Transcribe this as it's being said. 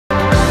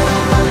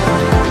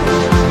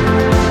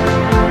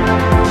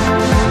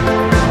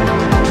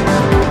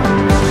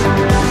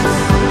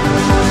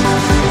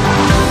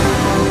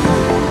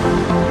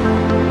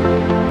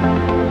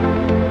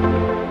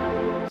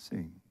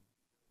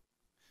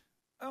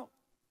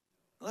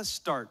let's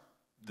start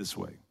this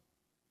way.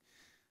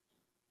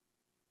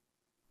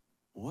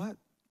 What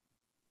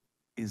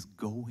is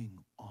going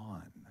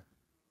on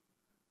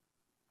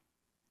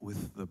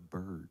with the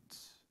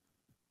birds?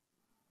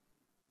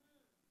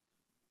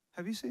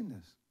 Have you seen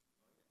this?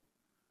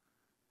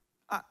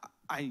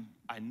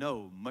 I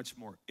know much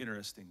more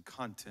interesting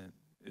content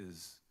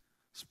is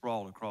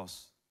sprawled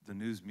across the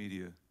news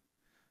media,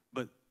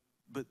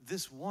 but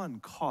this one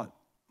caught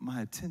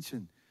my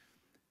attention.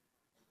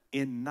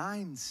 In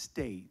 9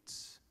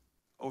 states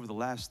over the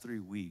last 3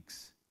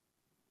 weeks,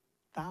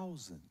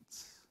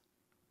 thousands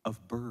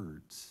of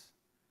birds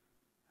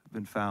have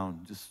been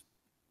found just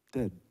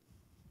dead.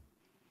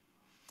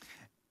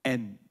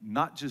 And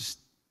not just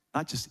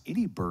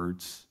any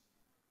birds,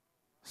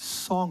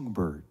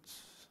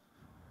 songbirds.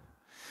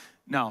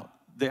 Now,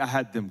 I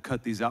had them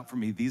cut these out for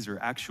me. These are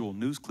actual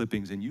news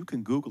clippings, and you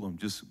can Google them.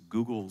 Just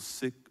Google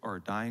sick or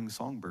dying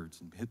songbirds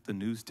and hit the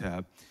news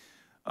tab.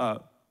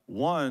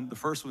 The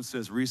first one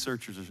says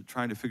researchers are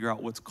trying to figure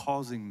out what's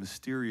causing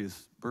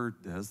mysterious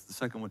bird deaths. The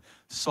second one,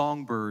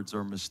 songbirds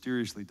are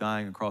mysteriously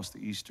dying across the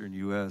eastern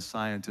U.S.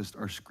 Scientists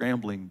are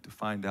scrambling to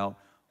find out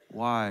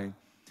why.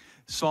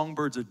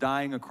 Songbirds are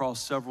dying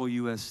across several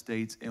U.S.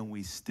 states, and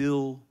we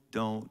still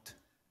don't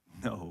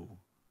know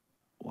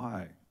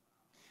why.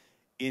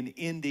 In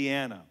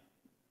Indiana,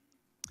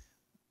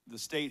 the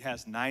state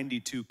has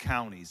 92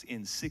 counties.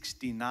 In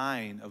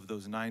 69 of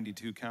those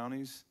 92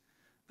 counties,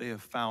 they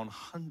have found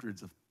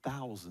hundreds of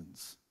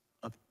thousands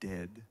of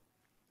dead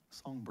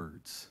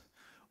songbirds.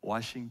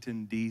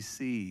 Washington,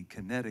 D.C.,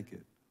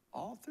 Connecticut,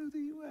 all through the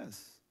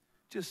U.S.,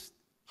 just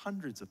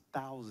hundreds of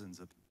thousands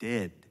of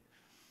dead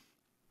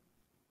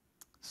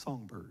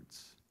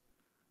songbirds.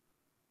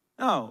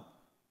 Now,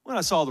 when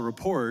I saw the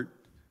report,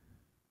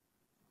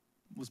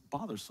 it was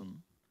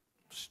bothersome,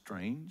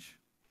 strange.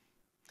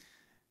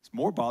 It's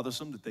more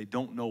bothersome that they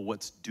don't know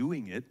what's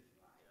doing it.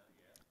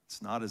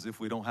 It's not as if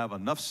we don't have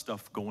enough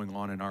stuff going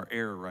on in our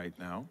air right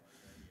now.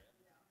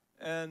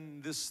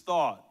 And this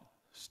thought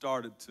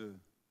started to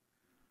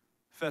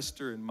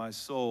fester in my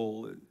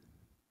soul.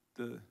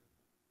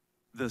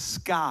 The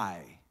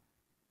sky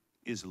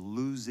is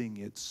losing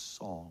its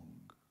song.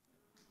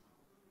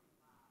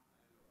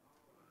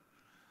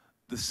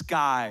 The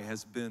sky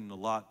has been a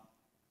lot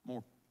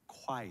more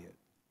quiet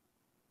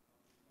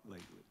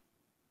lately.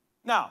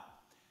 Now,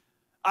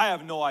 I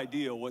have no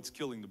idea what's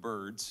killing the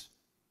birds,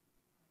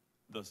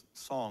 the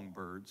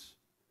songbirds,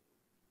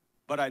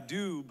 but I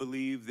do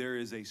believe there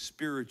is a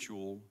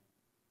spiritual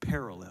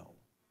parallel.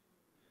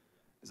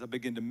 As I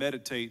begin to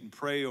meditate and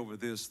pray over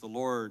this, the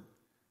Lord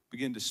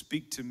began to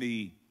speak to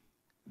me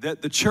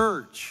that the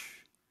church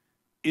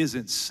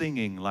isn't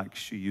singing like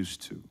she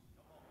used to.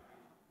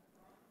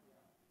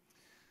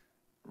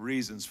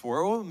 Reasons for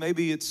it, well,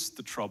 maybe it's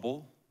the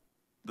trouble,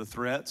 the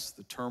threats,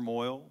 the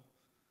turmoil,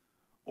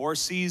 or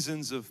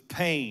seasons of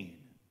pain,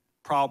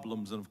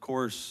 problems, and of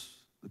course,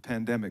 the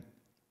pandemic.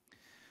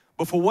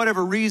 But for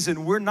whatever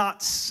reason, we're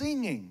not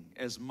singing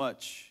as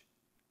much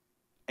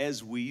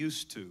as we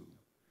used to.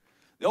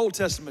 The Old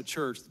Testament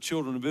church, the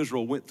children of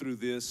Israel, went through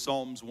this.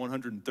 Psalms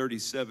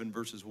 137,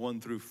 verses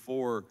 1 through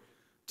 4,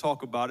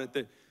 talk about it.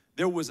 That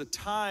there was a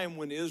time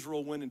when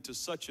Israel went into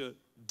such a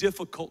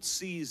difficult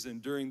season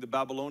during the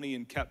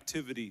Babylonian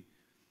captivity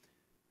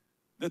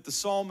that the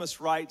psalmist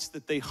writes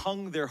that they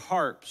hung their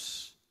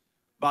harps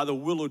by the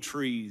willow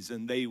trees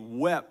and they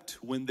wept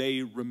when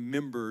they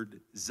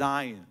remembered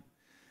Zion.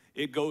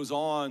 It goes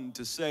on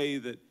to say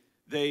that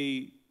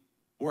they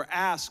were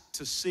asked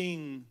to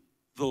sing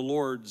the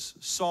Lord's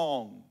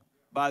song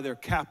by their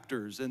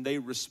captors, and they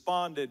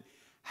responded,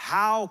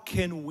 "How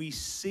can we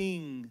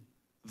sing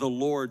the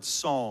Lord's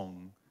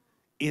song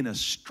in a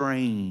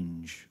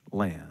strange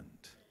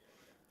land?"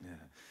 Yeah.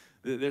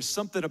 There's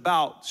something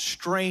about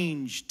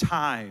strange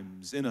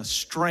times in a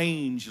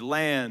strange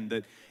land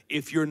that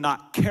if you're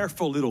not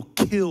careful, it'll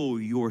kill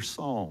your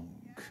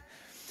song.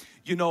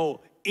 You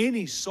know,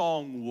 any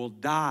song will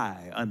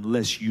die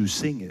unless you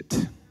sing it.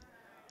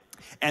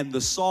 And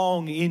the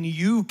song in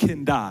you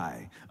can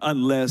die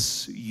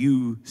unless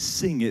you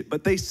sing it.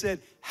 But they said,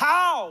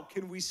 how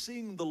can we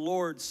sing the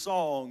Lord's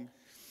song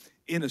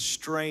in a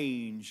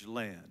strange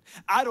land?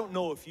 I don't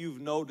know if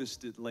you've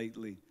noticed it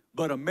lately,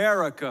 but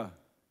America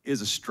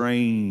is a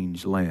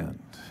strange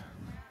land.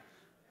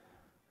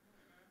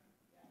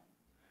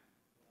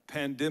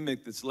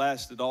 Pandemic that's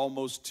lasted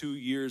almost 2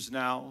 years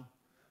now,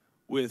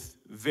 with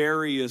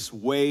various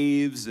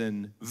waves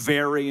and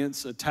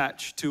variants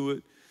attached to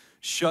it.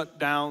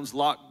 Shutdowns,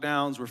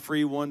 lockdowns, we're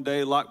free one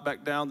day, locked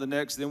back down the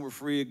next, then we're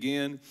free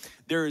again.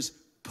 There is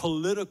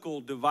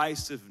political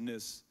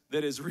divisiveness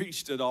that has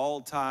reached an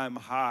all-time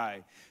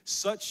high.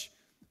 Such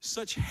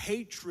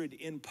hatred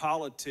in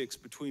politics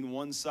between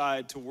one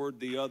side toward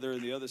the other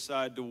and the other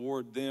side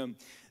toward them,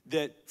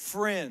 that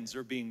friends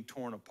are being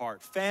torn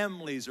apart,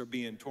 families are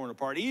being torn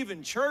apart,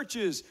 even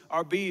churches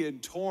are being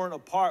torn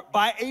apart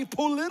by a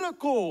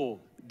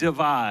political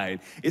divide.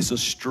 It's a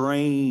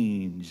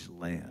strange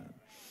land.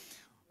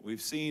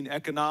 We've seen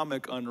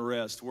economic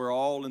unrest. We're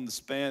all in the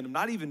span of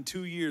not even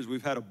 2 years.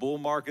 We've had a bull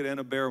market and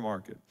a bear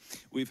market.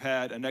 We've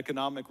had an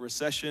economic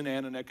recession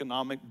and an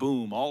economic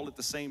boom all at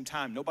the same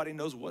time. Nobody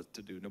knows what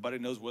to do. Nobody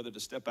knows whether to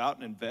step out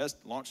and invest,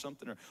 launch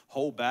something, or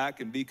hold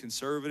back and be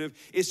conservative.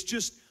 It's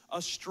just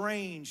a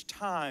strange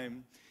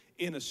time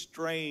in a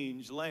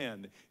strange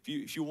land.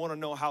 If you want to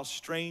know how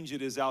strange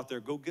it is out there,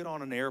 go get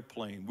on an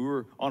airplane. We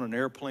were on an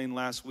airplane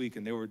last week,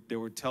 and they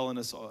were telling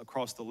us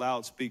across the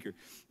loudspeaker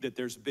that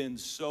there's been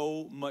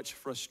so much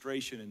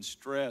frustration and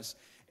stress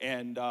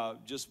and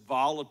just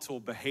volatile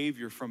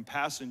behavior from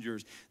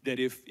passengers that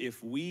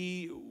if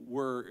we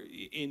were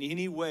in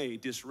any way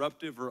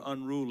disruptive or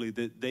unruly,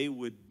 that they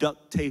would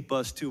duct tape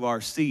us to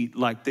our seat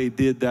like they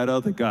did that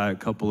other guy a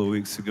couple of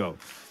weeks ago.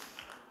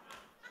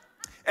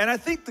 And I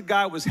think the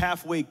guy was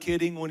halfway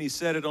kidding when he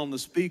said it on the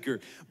speaker,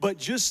 but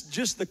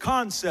just the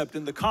concept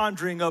and the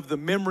conjuring of the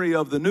memory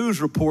of the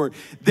news report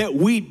that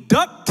we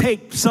duct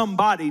tape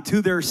somebody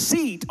to their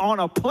seat on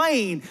a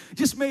plane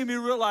just made me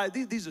realize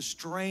these are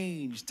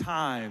strange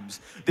times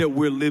that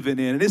we're living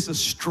in, and it's a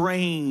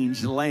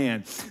strange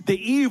land.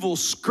 The evil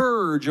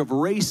scourge of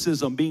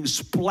racism being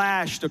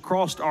splashed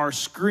across our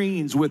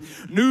screens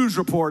with news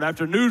report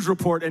after news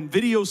report and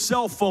video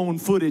cell phone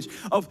footage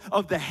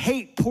of the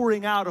hate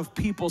pouring out of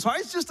people's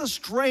hearts. It's just a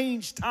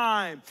strange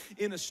time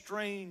in a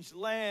strange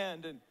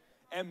land.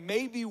 And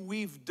maybe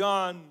we've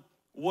done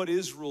what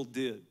Israel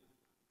did.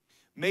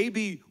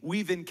 Maybe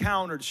we've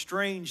encountered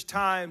strange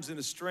times in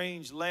a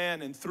strange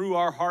land and threw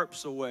our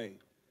harps away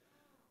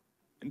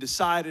and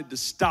decided to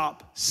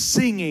stop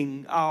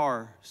singing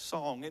our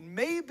song. And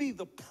maybe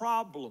the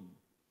problem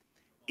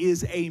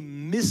is a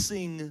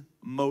missing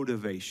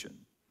motivation.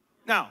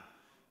 Now,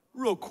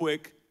 real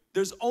quick,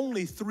 there's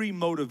only 3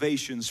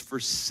 motivations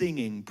for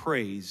singing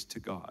praise to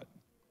God.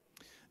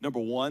 Number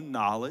 1,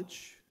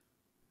 knowledge.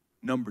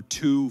 Number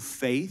 2,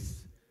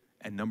 faith.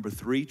 And number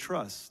 3,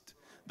 trust.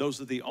 Those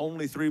are the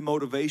only 3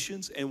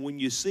 motivations. And when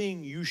you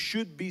sing, you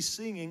should be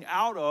singing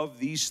out of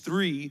these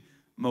 3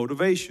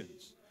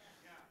 motivations.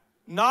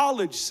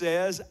 Knowledge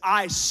says,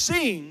 I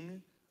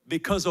sing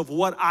because of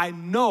what I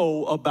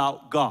know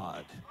about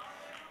God.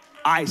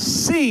 I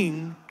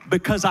sing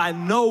because I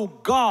know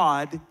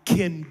God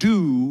can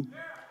do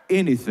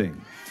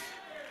anything.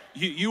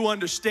 You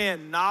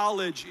understand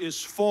knowledge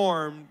is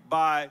formed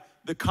by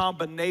the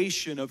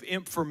combination of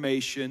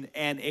information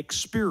and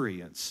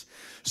experience.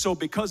 So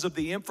because of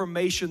the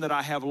information that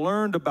I have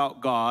learned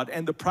about God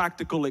and the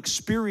practical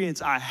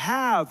experience I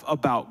have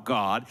about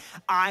God,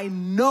 I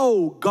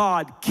know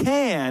God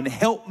can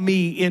help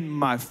me in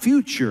my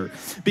future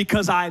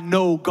because I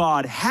know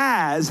God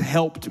has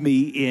helped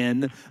me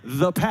in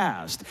the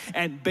past.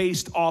 And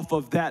based off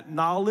of that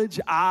knowledge,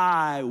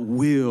 I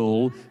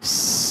will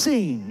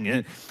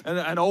sing.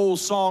 An old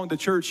song the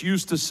church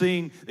used to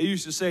sing, they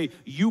used to say,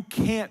 you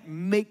can't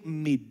make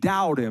me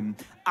doubt him.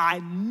 I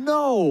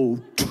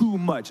know too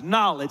much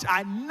knowledge.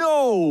 I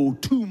know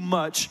too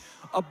much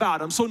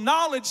about him. So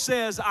knowledge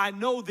says, I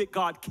know that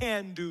God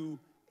can do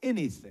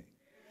anything.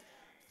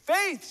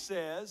 Faith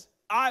says,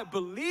 I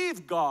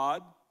believe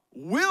God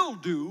will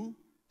do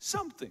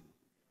something.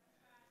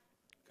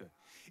 Okay.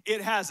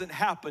 It hasn't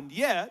happened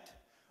yet,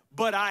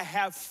 but I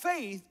have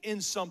faith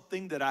in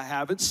something that I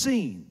haven't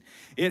seen.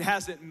 It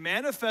hasn't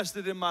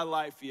manifested in my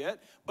life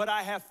yet, but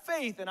I have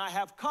faith and I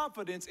have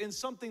confidence in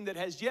something that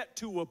has yet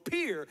to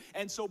appear.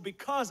 And so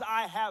because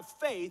I have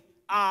faith,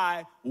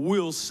 I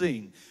will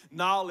sing.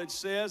 Knowledge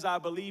says, I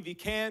believe he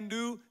can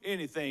do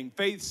anything.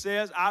 Faith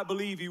says, I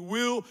believe he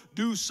will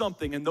do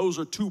something. And those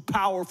are 2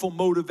 powerful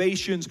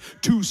motivations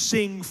to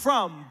sing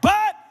from.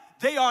 But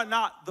they are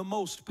not the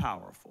most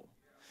powerful.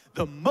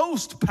 The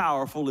most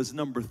powerful is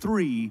number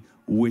 3,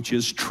 which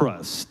is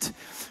trust.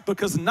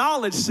 Because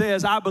knowledge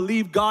says, I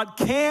believe God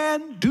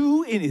can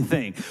do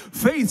anything.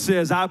 Faith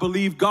says, I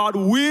believe God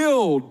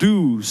will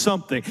do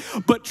something.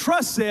 But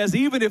trust says,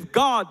 even if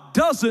God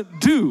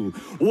doesn't do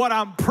what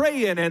I'm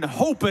praying and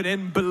hoping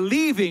and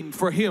believing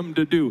for him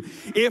to do,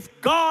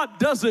 if God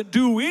doesn't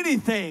do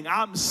anything,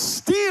 I'm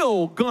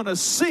still gonna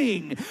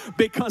sing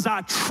because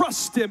I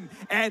trust him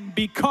and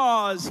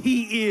because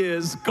he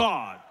is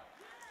God.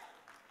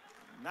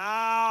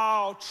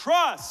 Now,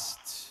 trust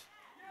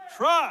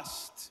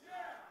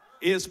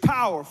is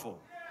powerful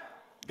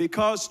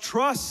because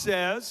trust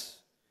says,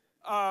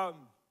 God,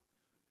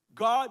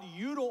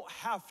 you don't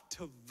have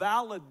to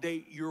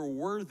validate your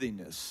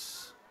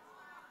worthiness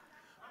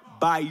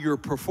by your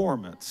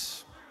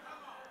performance.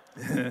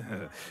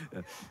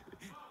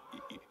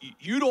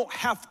 You don't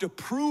have to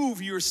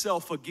prove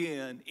yourself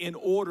again in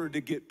order to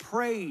get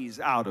praise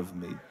out of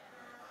me.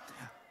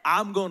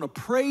 I'm going to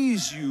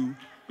praise you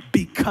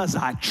because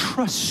I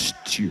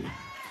trust you.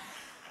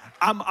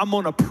 I'm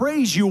going to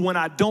praise you when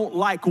I don't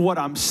like what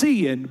I'm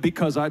seeing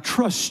because I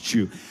trust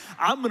you.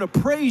 I'm going to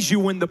praise you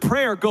when the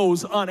prayer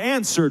goes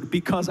unanswered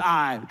because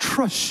I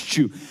trust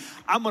you.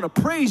 I'm going to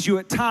praise you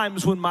at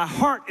times when my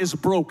heart is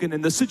broken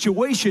and the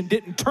situation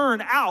didn't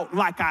turn out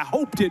like I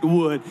hoped it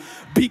would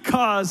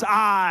because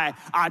I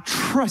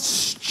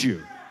trust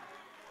you.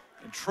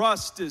 And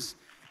trust is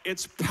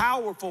It's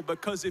powerful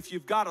because if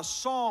you've got a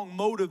song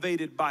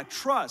motivated by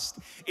trust,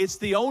 it's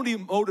the only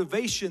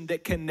motivation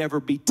that can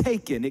never be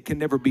taken, it can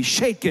never be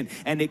shaken,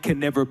 and it can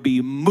never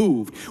be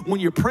moved.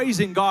 When you're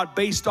praising God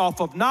based off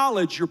of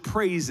knowledge, your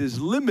praise is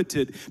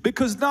limited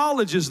because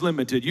knowledge is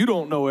limited. You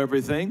don't know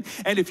everything.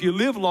 And if you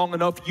live long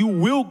enough, you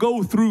will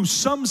go through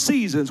some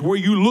seasons where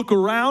you look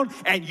around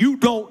and you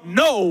don't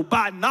know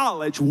by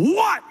knowledge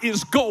what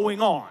is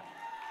going on.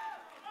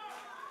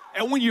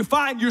 And when you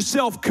find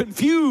yourself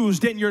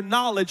confused and your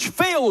knowledge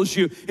fails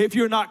you, if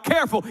you're not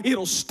careful,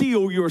 it'll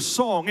steal your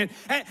song.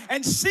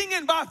 And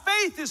singing by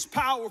faith is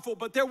powerful,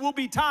 but there will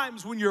be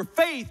times when your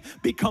faith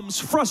becomes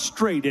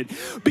frustrated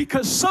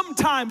because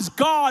sometimes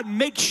God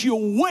makes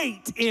you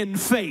wait in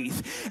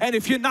faith. And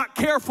if you're not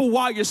careful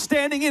while you're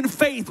standing in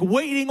faith,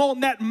 waiting on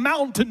that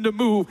mountain to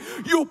move,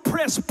 you'll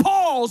press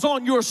pause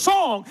on your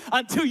song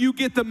until you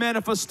get the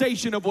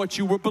manifestation of what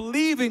you were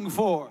believing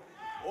for.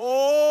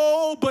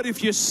 Oh, but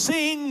if you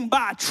sing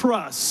by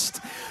trust,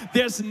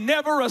 there's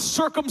never a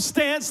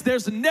circumstance,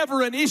 there's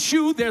never an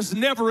issue, there's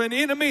never an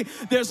enemy,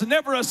 there's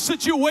never a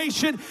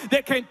situation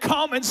that can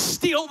come and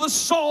steal the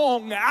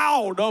song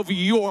out of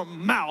your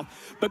mouth.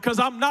 Because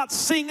I'm not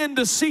singing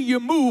to see you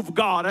move,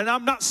 God, and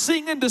I'm not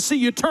singing to see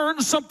you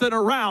turn something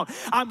around.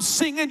 I'm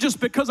singing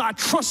just because I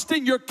trust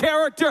in your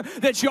character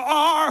that you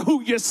are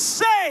who you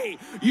say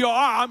you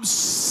are. I'm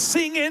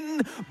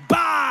singing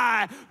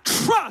by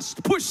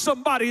trust. Push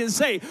somebody and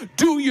say,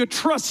 do you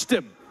trust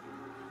him?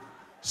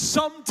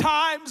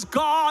 Sometimes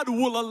God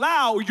will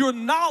allow your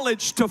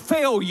knowledge to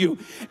fail you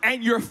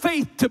and your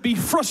faith to be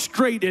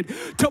frustrated,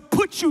 to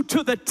put you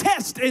to the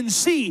test and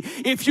see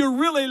if you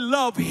really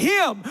love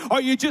him or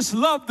you just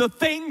love the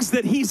things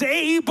that he's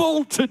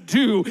able to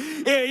do.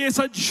 It's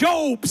a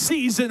Job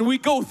season we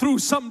go through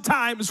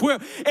sometimes where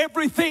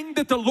everything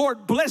that the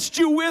Lord blessed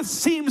you with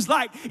seems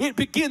like it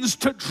begins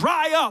to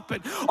dry up,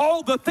 and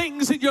all the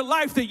things in your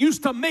life that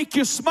used to make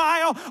you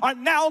smile are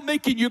now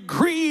making you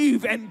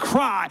grieve and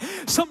cry.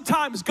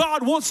 Sometimes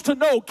God wants to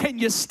know, can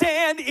you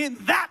stand in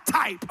that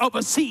type of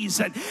a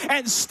season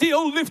and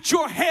still lift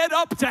your head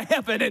up to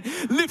heaven and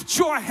lift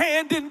your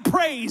hand in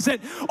praise and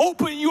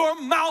open your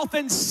mouth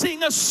and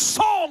sing a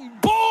song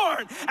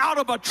born out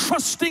of a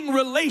trusting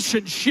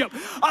relationship,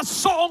 a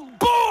song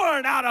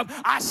born out of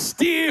I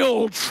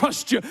still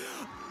trust you.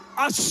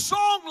 A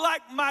song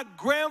like my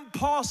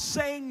grandpa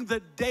sang the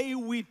day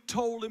we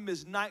told him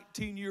his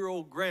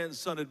 19-year-old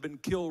grandson had been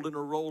killed in a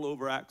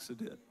rollover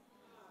accident.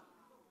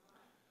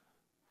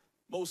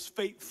 Most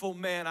faithful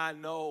man I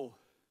know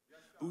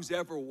who's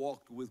ever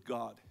walked with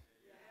God.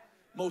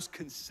 Most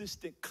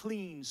consistent,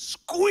 clean,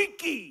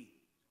 squeaky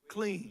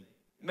clean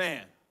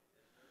man.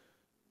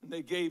 And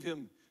they gave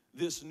him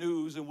this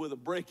news, and with a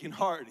breaking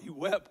heart, he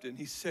wept and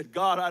he said,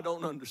 God, I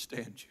don't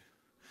understand you,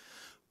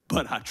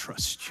 but I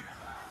trust you.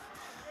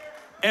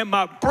 And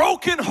my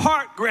broken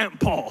heart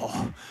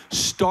grandpa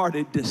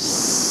started to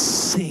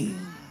sing.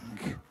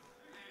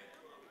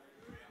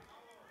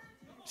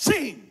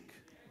 Sing.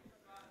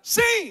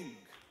 Sing.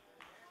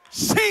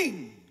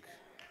 Sing.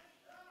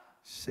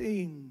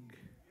 Sing.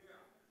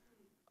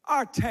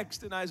 Our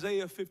text in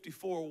Isaiah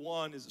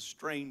 54:1 is a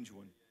strange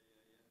one.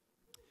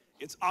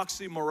 It's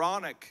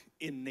oxymoronic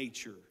in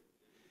nature.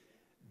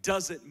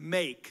 Doesn't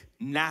make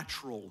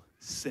natural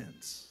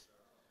sense.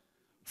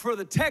 For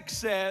the text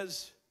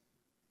says,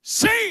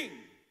 sing,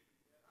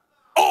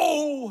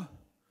 O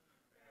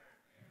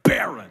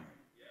barren.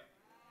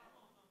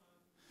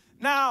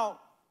 Now,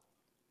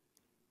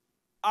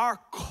 our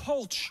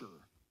culture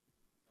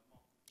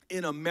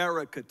in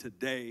America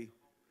today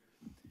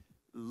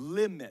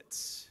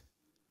limits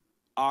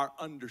our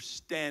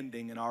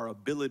understanding and our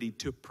ability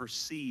to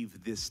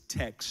perceive this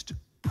text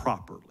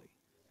properly.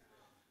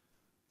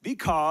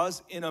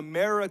 Because in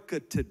America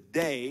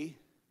today,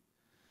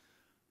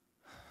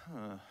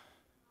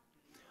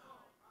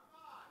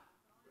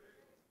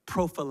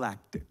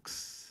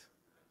 prophylactics,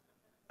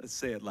 let's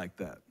say it like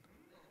that.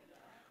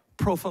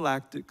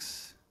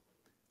 Prophylactics,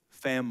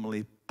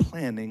 family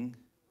planning,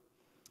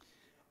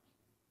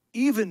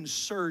 even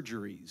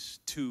surgeries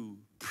to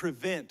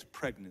prevent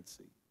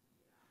pregnancy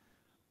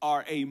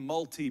are a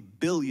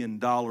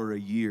multi-billion-dollar a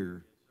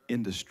year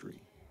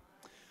industry.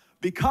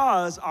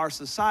 Because our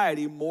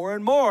society more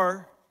and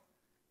more,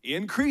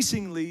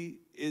 increasingly,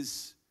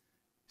 is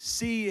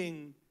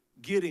seeing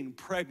getting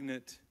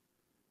pregnant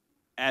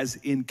as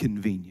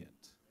inconvenient.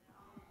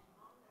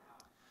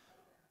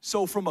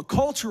 So from a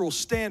cultural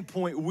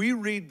standpoint, we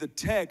read the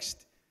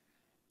text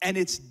and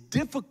it's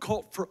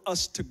difficult for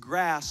us to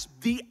grasp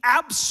the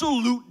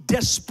absolute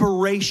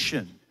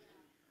desperation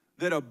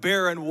that a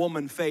barren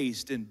woman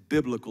faced in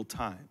biblical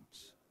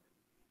times.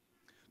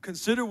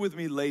 Consider with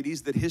me,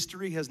 ladies, that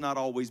history has not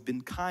always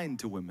been kind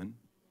to women.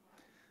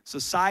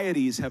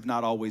 Societies have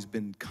not always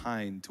been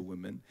kind to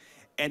women.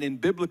 And in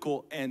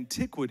biblical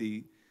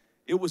antiquity,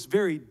 it was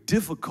very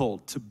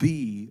difficult to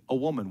be a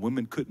woman.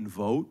 Women couldn't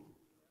vote.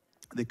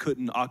 They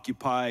couldn't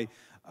occupy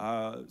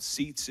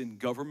seats in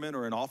government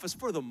or in office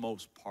for the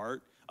most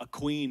part. A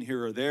queen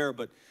here or there,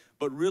 but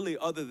But really,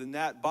 other than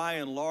that, by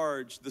and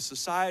large, the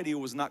society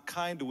was not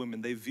kind to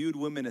women. They viewed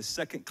women as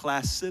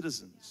second-class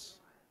citizens.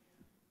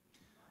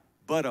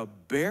 But a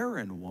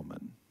barren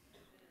woman,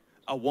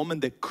 a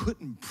woman that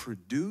couldn't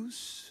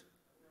produce,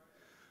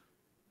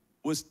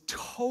 was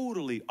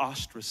totally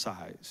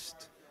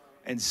ostracized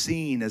and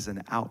seen as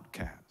an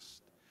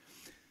outcast.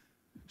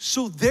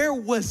 So there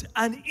was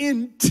an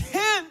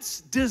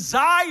intense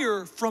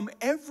desire from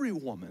every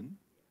woman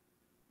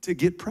to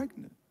get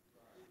pregnant.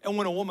 And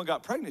when a woman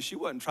got pregnant, she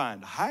wasn't trying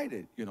to hide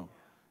it, you know.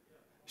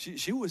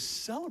 She was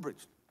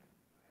celebrating.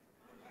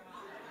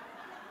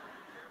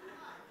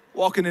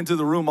 Walking into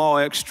the room all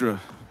extra.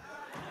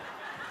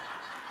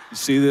 You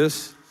see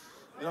this?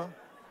 You know?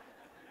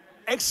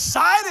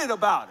 Excited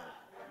about it.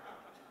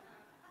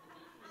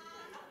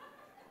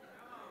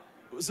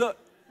 It was a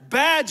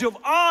badge of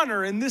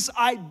honor, and this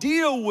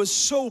ideal was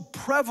so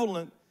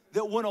prevalent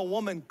that when a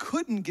woman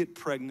couldn't get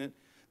pregnant,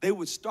 they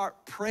would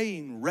start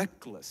praying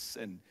reckless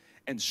and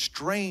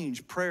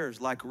strange prayers,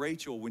 like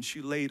Rachel when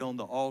she laid on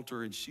the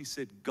altar and she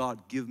said, God,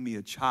 give me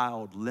a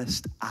child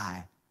lest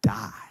I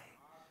die.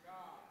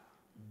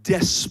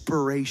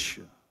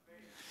 Desperation.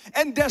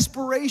 And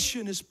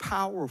desperation is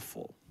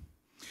powerful.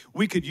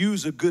 We could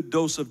use a good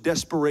dose of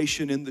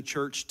desperation in the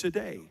church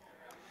today.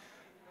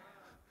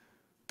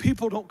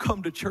 People don't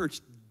come to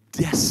church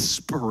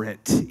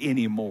desperate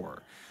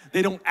anymore.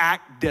 They don't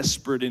act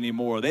desperate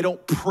anymore. They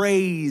don't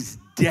praise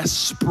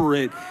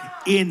desperate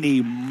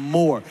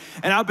anymore.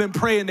 And I've been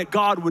praying that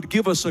God would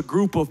give us a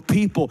group of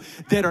people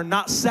that are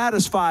not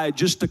satisfied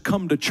just to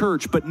come to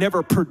church, but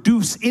never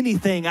produce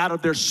anything out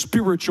of their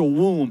spiritual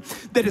womb.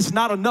 That it's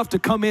not enough to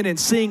come in and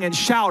sing and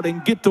shout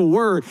and get the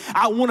word.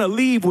 I want to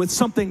leave with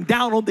something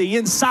down on the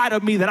inside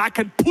of me that I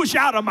can push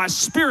out of my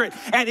spirit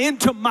and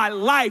into my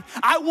life.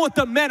 I want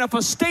the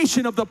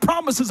manifestation of the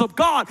promises of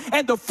God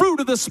and the fruit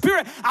of the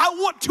Spirit. I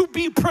want to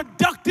be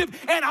productive,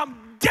 and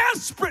I'm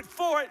desperate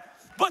for it.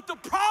 But the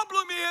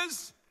problem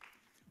is,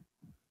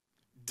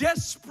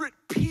 desperate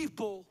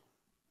people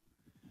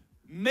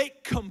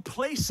make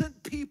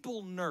complacent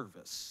people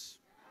nervous.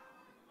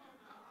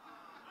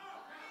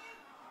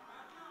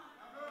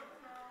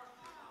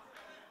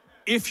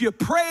 If you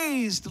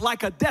praised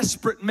like a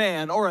desperate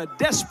man or a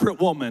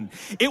desperate woman,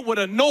 it would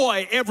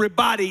annoy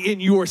everybody in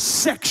your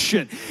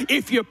section.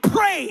 If you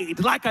prayed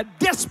like a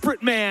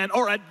desperate man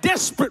or a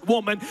desperate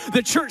woman,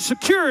 the church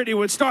security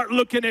would start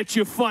looking at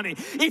you funny.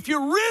 If you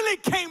really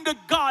came to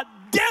God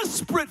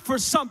desperate for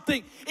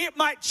something, it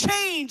might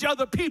change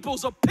other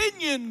people's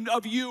opinion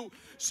of you.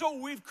 So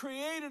we've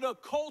created a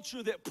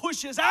culture that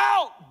pushes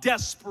out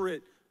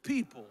desperate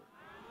people.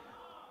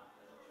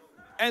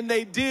 And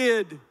they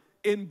did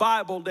in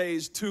Bible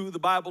days too. The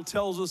Bible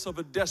tells us of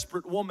a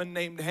desperate woman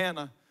named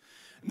Hannah.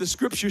 And the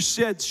scripture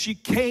said she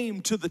came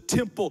to the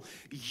temple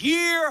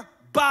year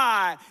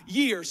by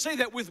year. Say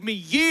that with me,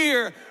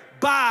 year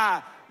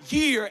by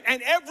year.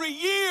 And every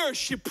year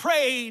she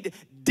prayed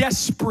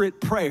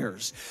desperate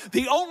prayers.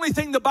 The only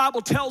thing the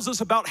Bible tells us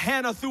about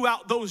Hannah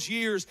throughout those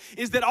years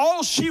is that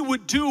all she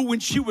would do when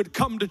she would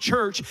come to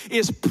church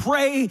is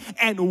pray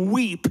and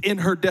weep in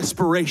her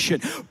desperation.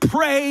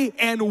 Pray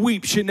and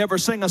weep. She never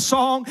sang a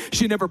song.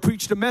 She never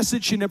preached a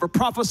message. She never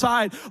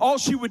prophesied. All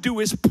she would do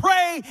is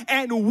pray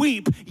and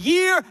weep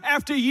year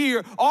after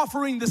year,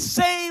 offering the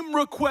same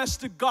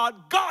request to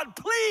God. God,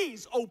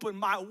 please open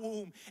my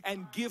womb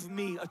and give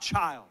me a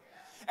child.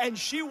 And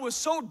she was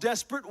so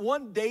desperate,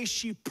 one day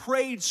she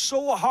prayed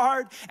so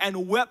hard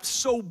and wept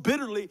so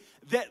bitterly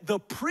that the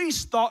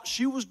priest thought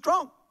she was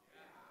drunk.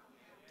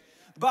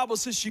 The Bible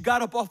says she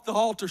got up off the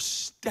altar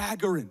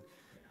staggering.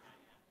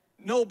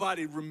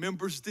 Nobody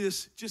remembers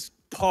this. Just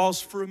pause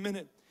for a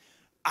minute.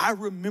 I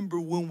remember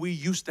when we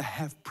used to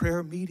have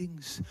prayer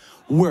meetings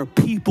where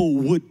people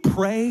would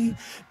pray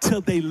till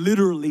they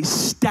literally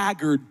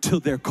staggered to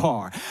their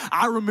car.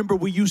 I remember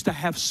we used to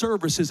have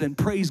services and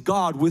praise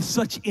God with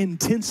such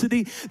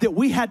intensity that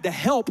we had to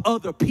help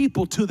other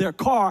people to their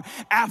car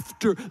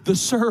after the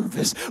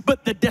service.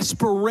 But the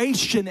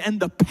desperation and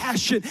the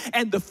passion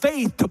and the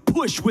faith to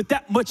push with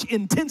that much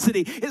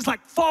intensity is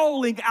like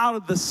falling out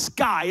of the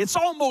sky. It's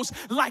almost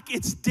like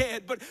it's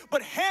dead.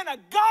 But Hannah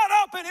got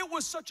up, and it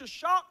was such a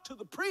shock to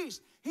the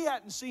priest. He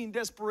hadn't seen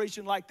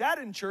desperation like that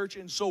in church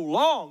in so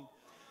long.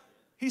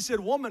 He said,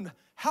 woman,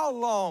 how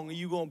long are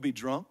you going to be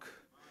drunk?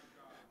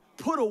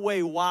 Put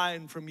away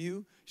wine from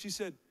you. She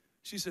said,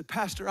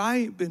 Pastor, I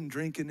ain't been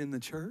drinking in the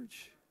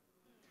church.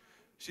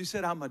 She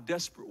said, I'm a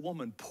desperate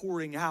woman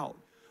pouring out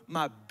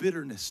my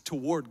bitterness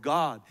toward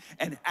God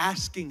and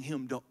asking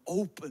him to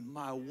open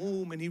my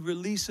womb. And he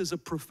releases a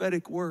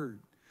prophetic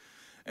word.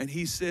 And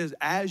he says,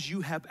 as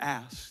you have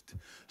asked,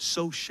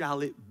 so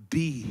shall it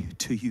be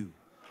to you.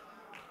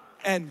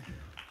 And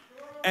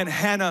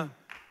Hannah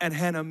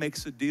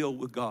makes a deal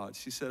with God.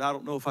 She said, I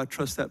don't know if I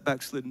trust that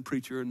backslidden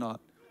preacher or not.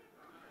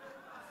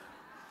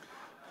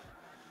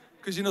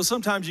 Because, you know,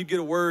 sometimes you get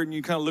a word and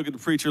you kind of look at the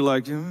preacher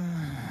like,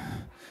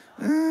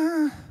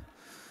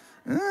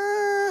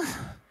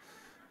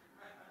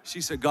 She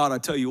said, God, I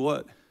tell you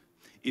what,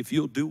 if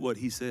you'll do what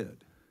he said,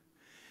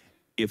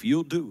 if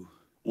you'll do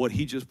what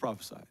he just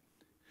prophesied.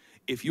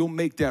 If you'll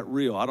make that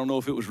real, I don't know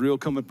if it was real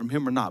coming from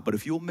him or not, but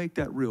if you'll make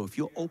that real, if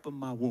you'll open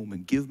my womb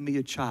and give me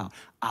a child,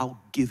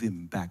 I'll give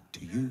him back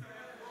to you.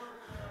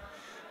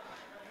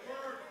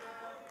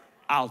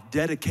 I'll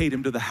dedicate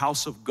him to the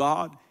house of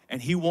God,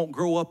 and he won't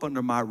grow up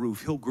under my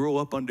roof. He'll grow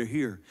up under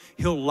here.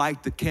 He'll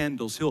light the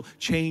candles. He'll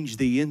change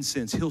the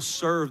incense. He'll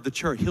serve the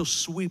church. He'll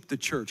sweep the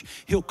church.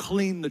 He'll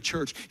clean the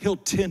church. He'll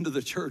tend to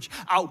the church.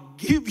 I'll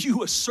give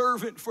you a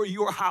servant for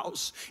your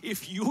house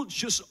if you'll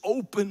just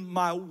open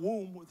my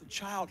womb with a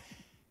child.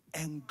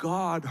 And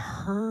God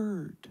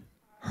heard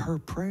her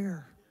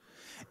prayer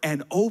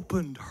and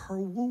opened her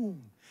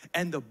womb.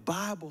 And the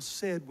Bible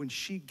said when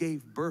she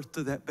gave birth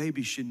to that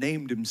baby, she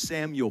named him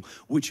Samuel,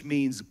 which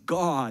means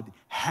God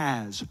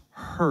has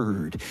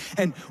heard.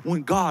 And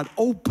when God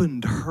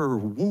opened her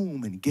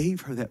womb and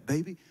gave her that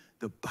baby,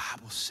 the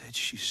Bible said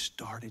she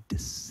started to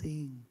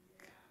sing.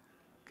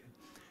 Okay.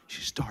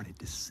 She started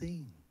to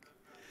sing.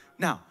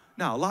 Now,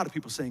 a lot of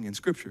people sing in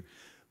Scripture,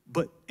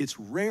 but it's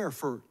rare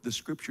for the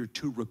Scripture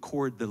to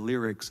record the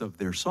lyrics of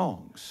their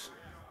songs.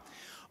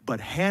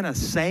 But Hannah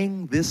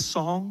sang this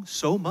song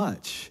so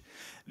much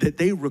that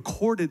they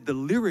recorded the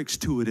lyrics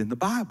to it in the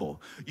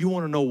Bible. You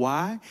want to know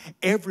why?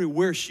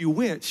 Everywhere she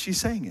went, she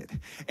sang it.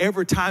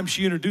 Every time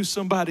she introduced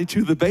somebody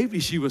to the baby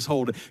she was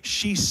holding,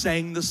 she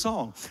sang the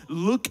song.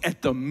 Look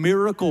at the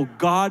miracle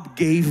God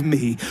gave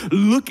me.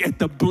 Look at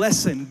the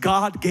blessing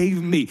God gave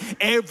me.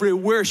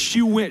 Everywhere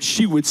she went,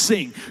 she would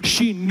sing.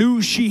 She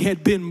knew she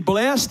had been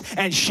blessed,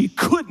 and she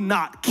could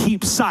not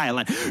keep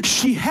silent.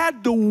 She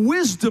had the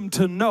wisdom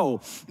to know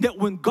that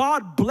when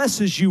God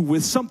blesses you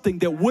with something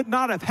that would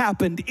not have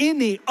happened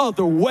any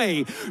other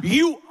way,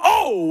 you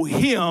owe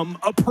him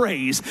a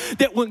praise.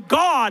 That when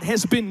God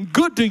has been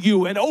good to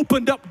you and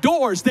opened up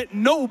doors that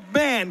no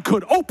man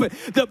could open,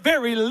 the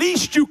very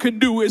least you can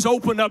do is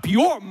open up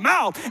your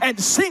mouth and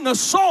sing a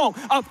song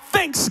of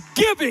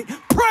thanksgiving,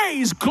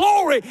 praise,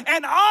 glory,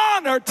 and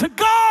honor to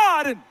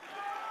God.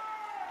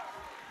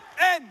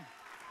 And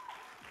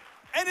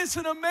it's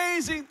an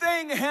amazing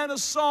thing,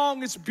 Hannah's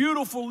song. It's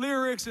beautiful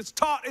lyrics. It's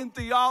taught in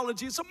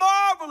theology. It's a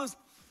marvelous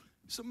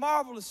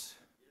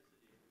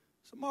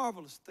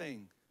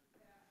thing.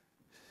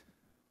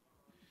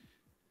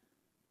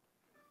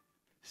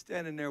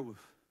 Standing there with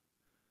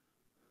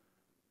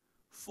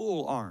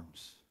full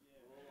arms,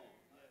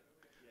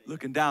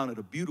 looking down at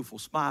a beautiful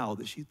smile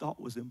that she thought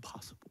was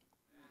impossible.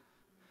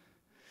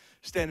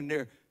 Standing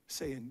there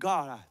saying,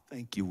 God, I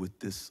thank you with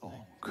this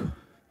song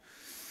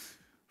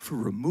for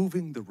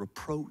removing the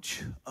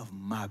reproach of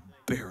my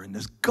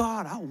barrenness.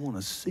 God, I want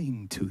to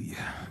sing to you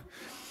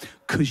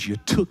because you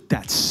took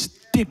that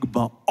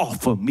stigma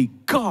off of me.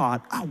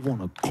 God, I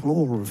want to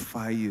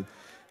glorify you.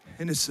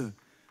 And it's a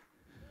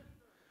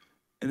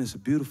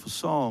beautiful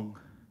song,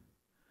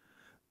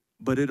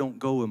 but it don't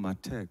go in my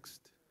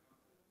text.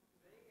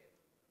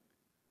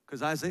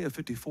 Because Isaiah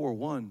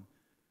 54:1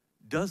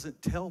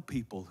 doesn't tell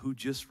people who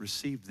just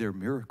received their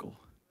miracle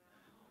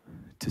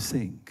to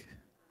sing.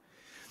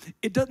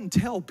 It doesn't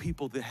tell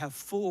people that have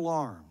full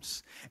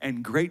arms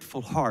and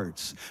grateful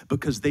hearts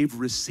because they've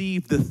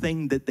received the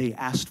thing that they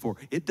asked for.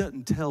 It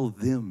doesn't tell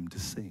them to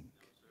sing.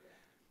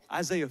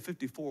 Isaiah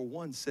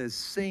 54:1 says,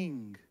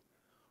 sing,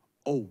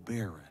 O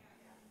barren.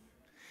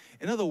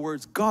 In other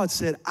words, God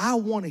said, I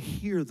want to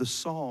hear the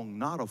song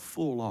not of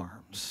full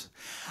arms.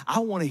 I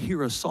want to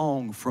hear a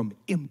song from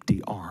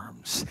empty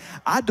arms.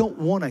 I don't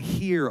want to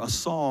hear a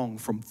song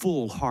from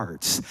full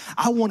hearts.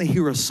 I want to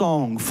hear a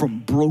song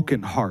from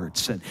broken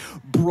hearts and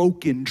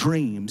broken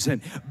dreams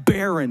and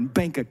barren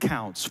bank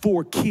accounts,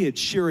 4 kids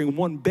sharing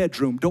 1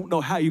 bedroom, don't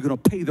know how you're going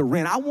to pay the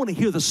rent. I want to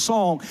hear the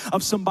song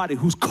of somebody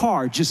whose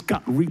car just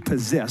got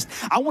repossessed.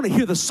 I want to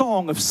hear the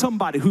song of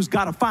somebody who's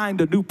got to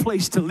find a new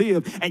place to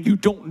live and you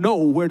don't know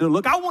where to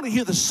look. I want to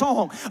hear the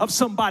song of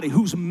somebody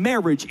whose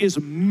marriage is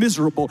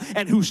miserable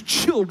and whose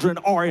children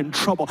are in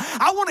trouble.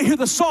 I want to hear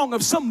the song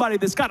of somebody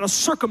that's got a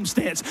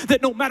circumstance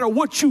that no matter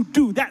what you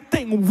do, that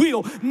thing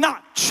will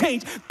not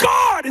change.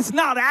 God is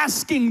not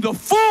asking the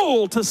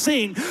fool to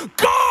sing.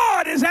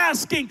 God is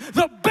asking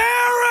the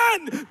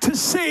barren to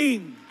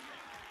sing.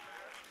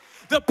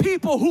 The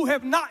people who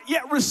have not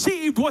yet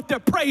received what they're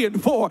praying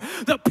for,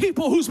 the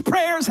people whose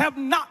prayers have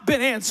not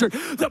been answered,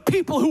 the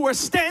people who are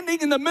standing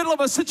in the middle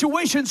of a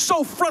situation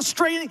so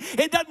frustrating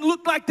it doesn't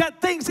look like that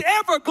thing's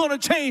ever going to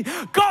change.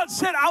 God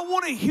said, I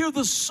want to hear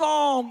the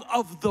song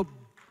of the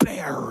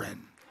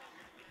barren.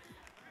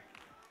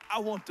 I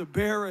want the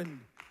barren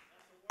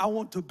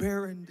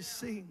to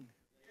sing.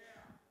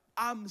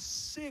 I'm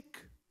sick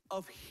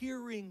of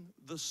hearing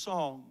the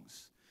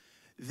songs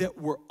that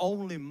were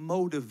only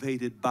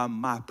motivated by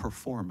my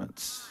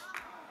performance.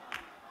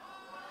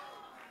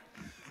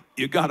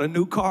 You got a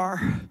new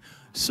car?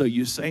 so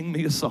you sang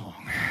me a song.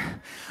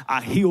 I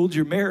healed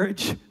your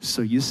marriage,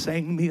 so you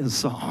sang me a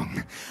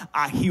song.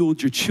 I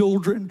healed your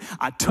children,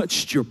 I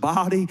touched your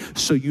body,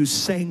 so you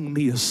sang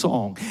me a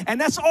song. And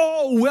that's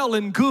all well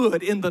and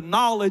good in the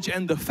knowledge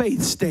and the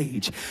faith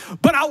stage.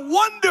 But I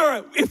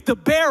wonder if the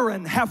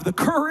barren have the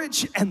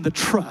courage and the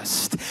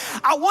trust.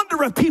 I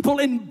wonder if people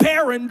in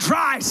barren,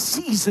 dry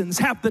seasons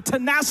have the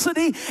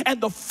tenacity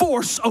and the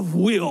force of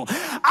will.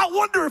 I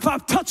wonder if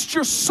I've touched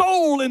your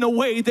soul in a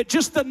way that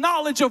just the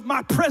knowledge of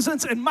my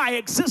presence and my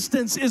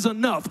existence is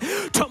enough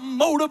to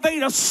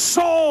motivate a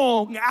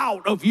song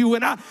out of you.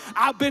 And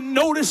I've been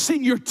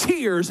noticing your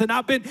tears, and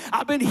I've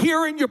been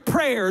hearing your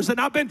prayers, and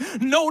I've been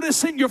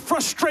noticing your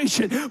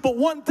frustration. But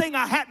one thing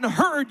I hadn't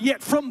heard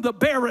yet from the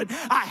barren,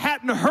 I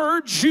hadn't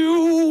heard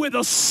you with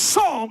a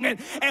song. And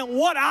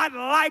what I'd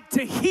like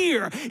to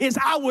hear is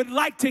I would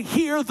like to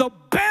hear the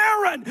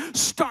barren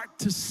start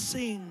to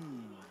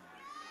sing.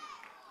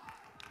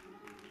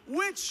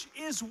 Which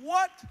is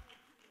what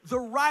the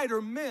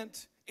writer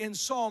meant in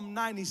Psalm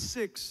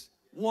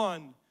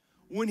 96:1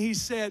 when he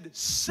said,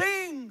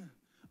 sing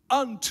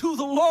unto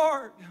the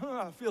Lord.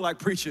 I feel like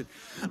preaching.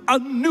 A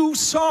new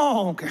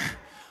song.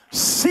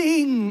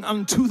 Sing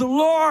unto the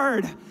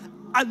Lord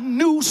a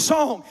new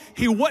song.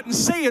 He wasn't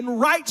saying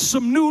write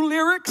some new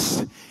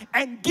lyrics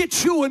and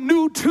get you a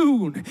new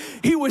tune.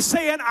 He was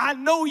saying, I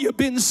know you've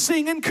been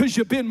singing because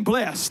you've been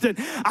blessed. And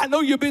I know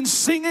you've been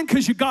singing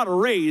because you got a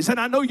raise. And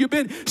I know you've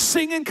been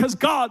singing because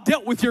God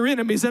dealt with your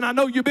enemies. And I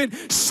know you've been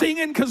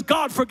singing because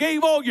God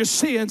forgave all your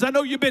sins. I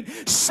know you've been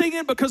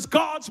singing because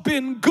God's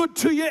been good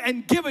to you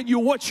and given you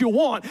what you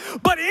want.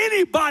 But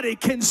anybody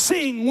can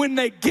sing when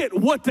they get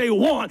what they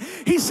want.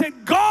 He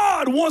said,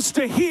 God wants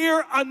to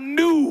hear a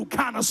new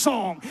kind of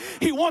song.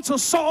 He wants a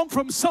song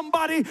from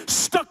somebody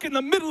stuck in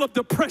the middle of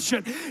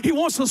depression. He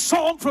wants a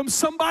song from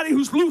somebody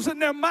who's losing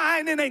their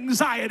mind in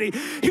anxiety.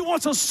 He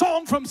wants a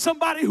song from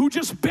somebody who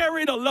just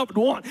buried a loved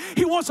one.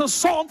 He wants a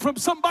song from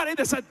somebody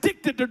that's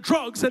addicted to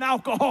drugs and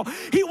alcohol.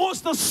 He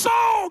wants the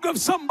song of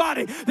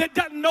somebody that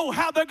doesn't know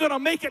how they're going to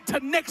make it to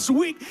next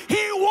week.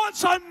 He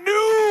wants a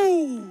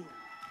new.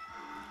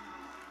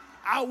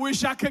 I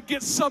wish I could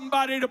get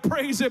somebody to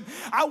praise him.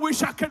 I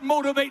wish I could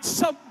motivate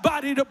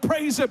somebody to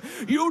praise him.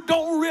 You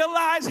don't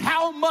realize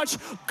how much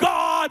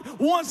God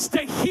wants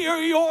to hear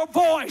your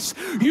voice.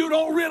 You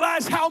don't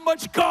realize how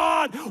much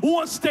God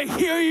wants to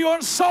hear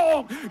your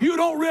song. You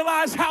don't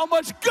realize how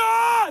much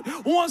God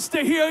wants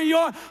to hear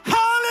your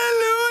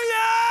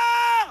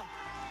hallelujah.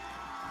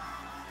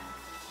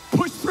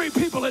 Push three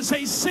people and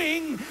say,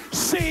 sing,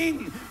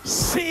 sing,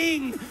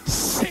 sing,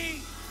 sing.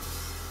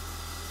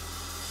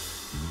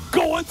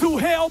 Going through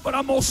hell, but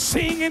I'm going to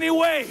sing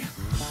anyway.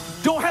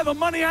 Don't have the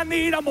money I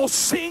need, I'm going to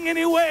sing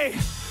anyway.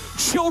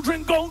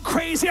 Children going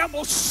crazy, I'm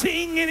going to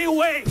sing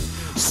anyway.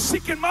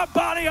 Sick in my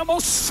body, I'm going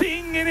to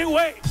sing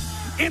anyway.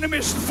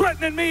 Enemies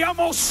threatening me, I'm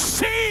going to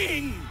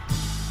sing.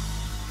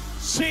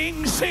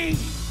 Sing, sing.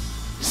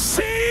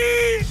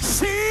 Sing,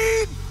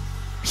 sing.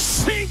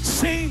 Sing,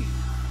 sing.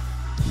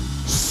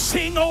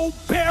 Sing, oh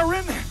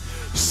barren.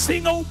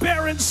 Sing, oh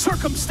barren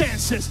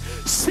circumstances.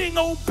 Sing,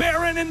 oh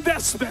barren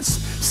investments.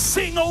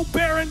 Sing, oh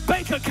barren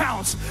bank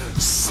accounts.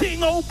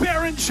 Sing, oh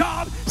barren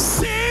job.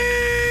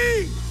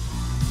 Sing!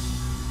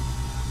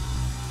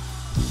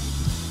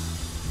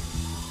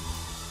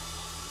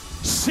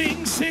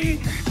 Sing,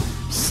 sing,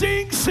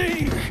 sing,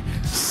 sing,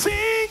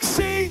 sing,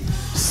 sing,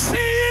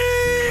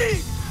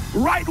 sing!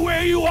 Right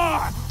where you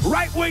are,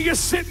 right where you're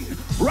sitting,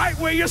 right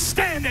where you're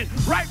standing,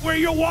 right where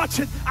you're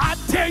watching. I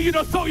dare you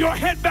to throw your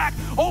head back,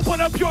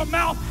 open up your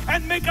mouth,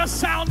 and make a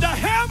sound to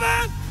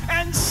heaven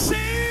and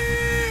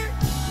sing.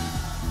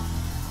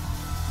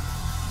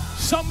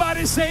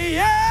 Somebody say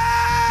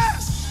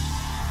yes,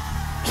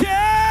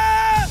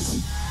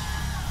 yes,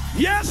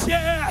 yes,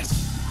 yes,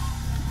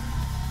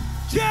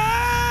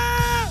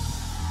 yes,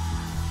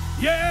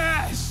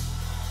 yes.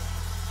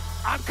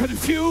 I'm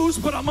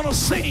confused, but I'm gonna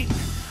sing.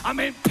 I'm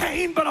in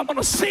pain, but I'm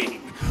gonna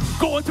sing.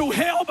 Going through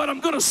hell, but I'm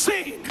gonna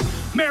sing.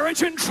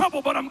 Marriage in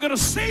trouble, but I'm gonna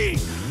sing.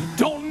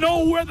 Don't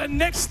know where the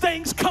next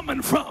thing's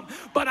coming from,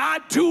 but I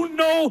do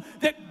know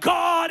that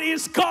God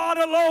is God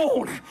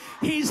alone.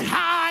 He's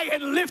high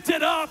and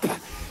lifted up,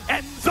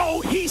 and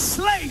though he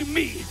slay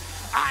me,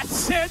 I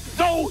said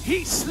though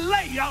he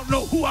slay, I don't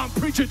know who I'm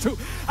preaching to.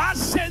 I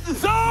said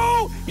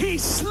though he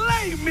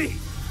slay me,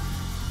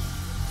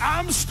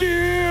 I'm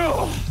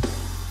still.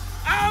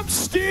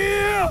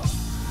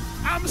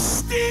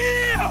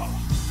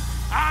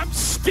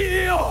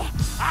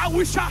 I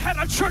wish I had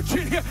a church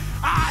in here.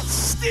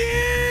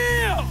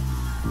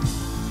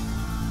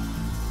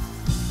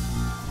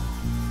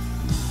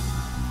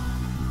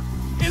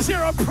 Is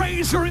there a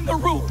praiser in the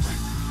room?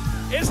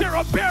 Is there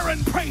a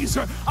barren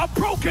praiser, a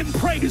broken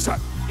praiser?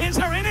 Is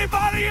there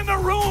anybody in the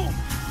room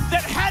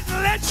that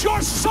hadn't let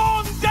your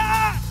song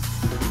die?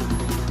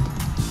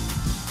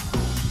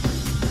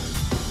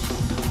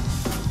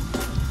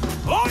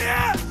 Oh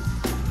yeah!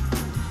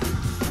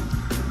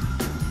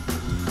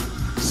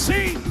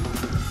 Sing,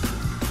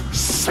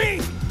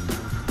 sing.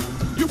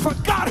 You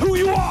forgot who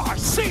you are.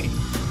 Sing.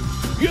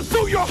 You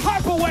threw your your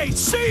harp away.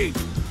 Sing.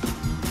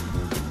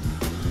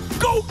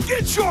 Go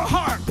get your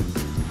harp.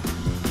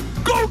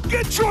 Go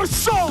get your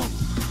song.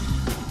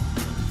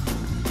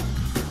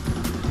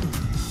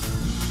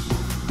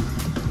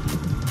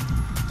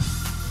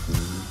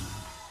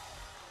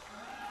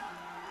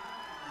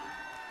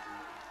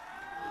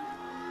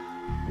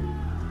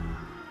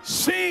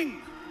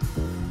 Sing,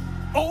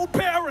 oh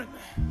barren.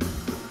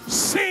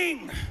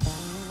 Sing,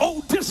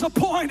 oh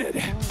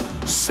disappointed.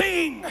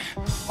 Sing,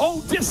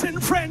 oh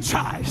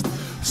disenfranchised.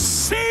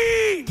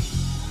 Sing.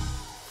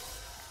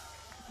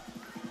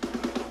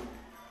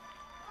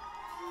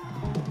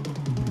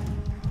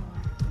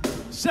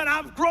 Said,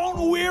 I've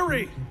grown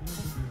weary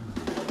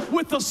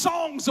with the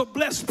songs of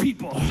blessed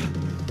people.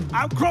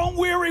 I've grown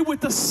weary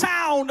with the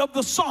sound of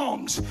the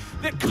songs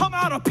that come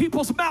out of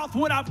people's mouth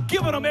when I've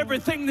given them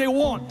everything they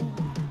want.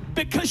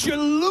 Because you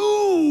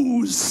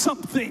lose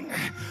something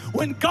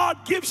when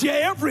God gives you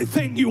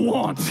everything you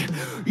want.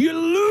 You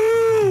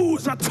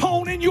lose a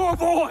tone in your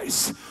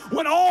voice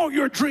when all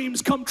your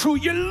dreams come true.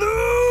 You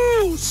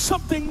lose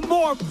something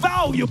more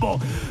valuable.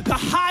 The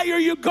higher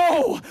you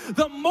go,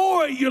 the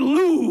more you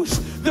lose.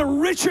 The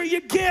richer you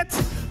get,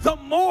 the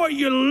more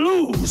you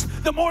lose.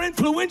 The more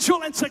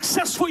influential and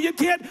successful you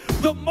get,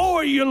 the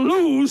more you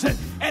lose.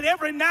 And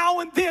every now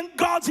and then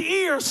God's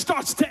ear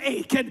starts to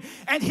ache,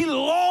 and he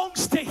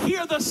longs to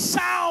hear the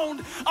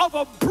sound of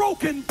a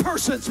broken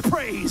person's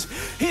praise.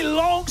 He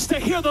longs to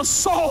hear the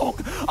song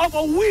of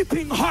a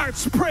weeping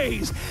heart's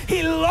praise.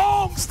 He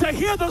longs to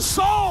hear the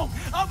song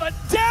of a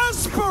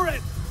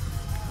desperate.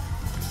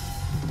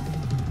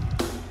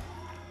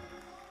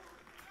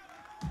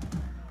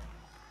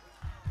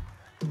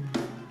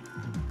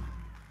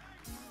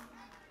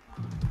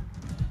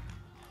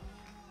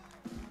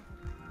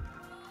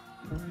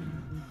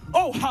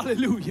 Oh,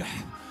 hallelujah.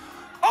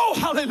 Oh,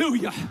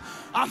 hallelujah.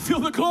 I feel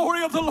the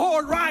glory of the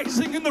Lord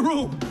rising in the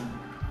room.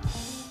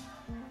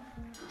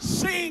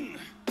 Sing,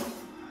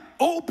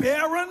 oh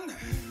barren.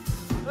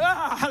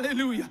 Ah,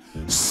 hallelujah.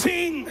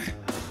 Sing,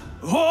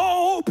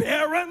 oh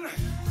barren.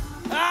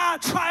 Ah,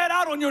 try it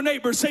out on your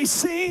neighbor. Say,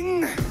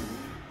 sing,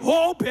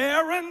 oh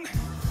barren.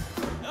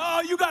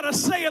 Oh, you got to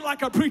say it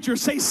like a preacher.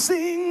 Say,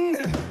 sing,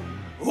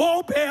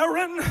 oh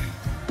barren.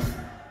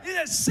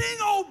 Yeah, sing,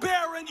 oh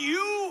barren,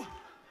 you.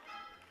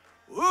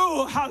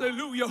 Oh,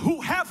 hallelujah,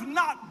 who have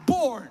not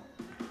borne.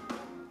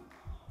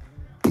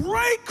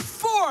 Break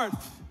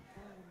forth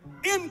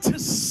into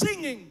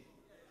singing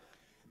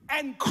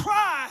and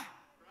cry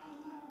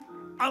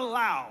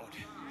aloud.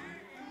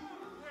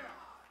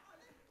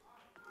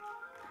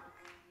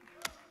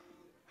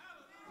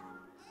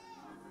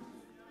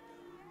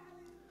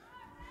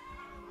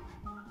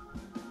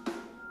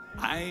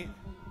 I ain't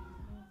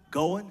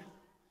going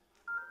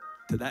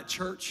to that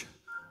church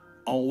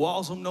on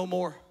Walsham no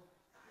more.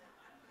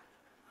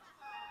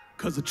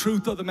 Because the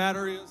truth of the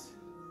matter is,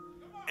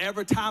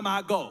 every time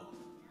I go,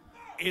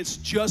 it's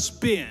just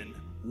been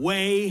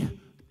way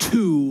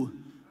too.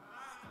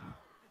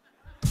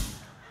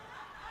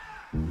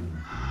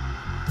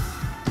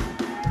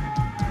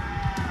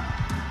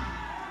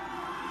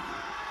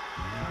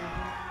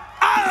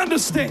 I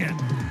understand.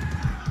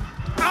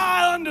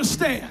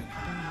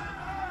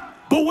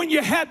 But when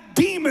you had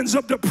demons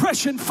of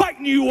depression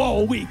fighting you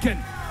all week,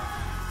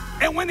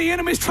 and when the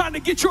enemy's trying to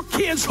get your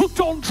kids hooked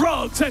on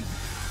drugs,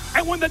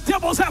 and when the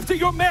devil's after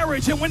your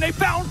marriage, and when they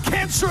found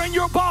cancer in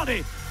your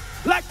body,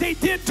 like they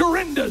did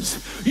Dorinda's,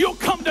 you'll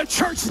come to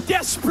church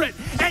desperate,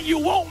 and you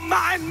won't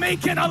mind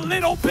making a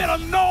little bit of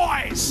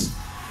noise.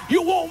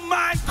 You won't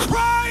mind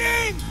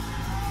crying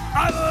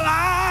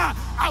aloud.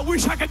 I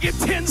wish I could get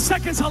 10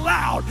 seconds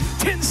aloud.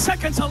 10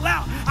 seconds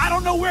aloud. I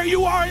don't know where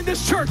you are in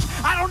this church.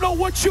 I don't know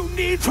what you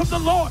need from the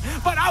Lord,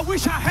 but I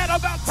wish I had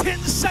about 10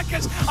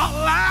 seconds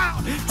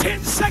aloud.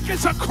 10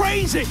 seconds of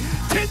crazy.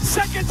 10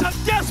 seconds of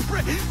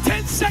desperate.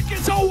 10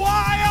 seconds of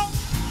wild.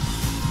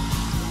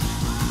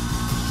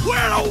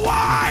 Where the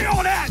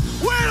wild at?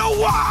 Where the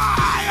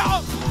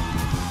wild?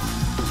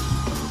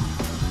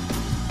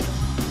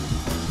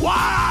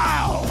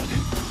 Wild.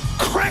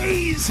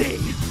 Crazy.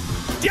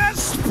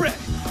 Desperate.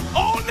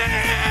 On the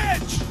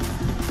edge.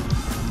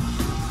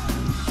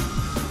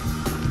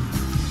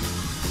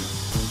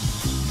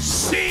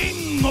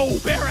 Sing, oh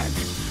barren.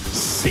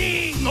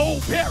 Sing,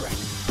 oh barren.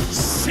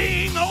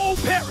 Sing, oh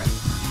barren.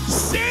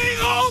 Sing,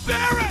 oh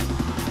barren.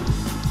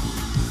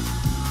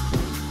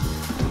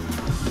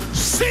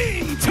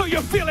 Sing till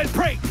you feel it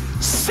break.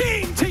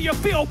 Sing till you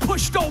feel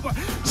pushed over.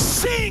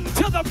 Sing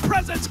till the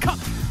presence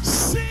comes.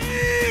 Sing.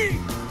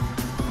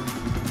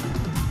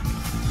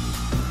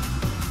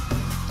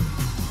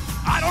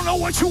 I don't know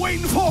what you're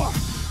waiting for.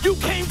 You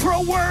came for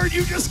a word,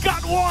 you just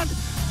got one.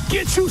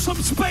 Get you some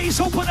space,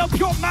 open up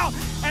your mouth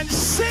and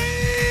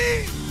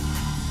sing.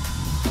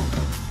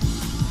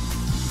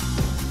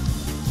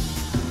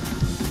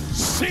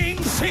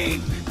 Sing,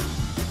 sing,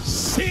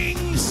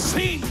 sing,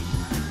 sing,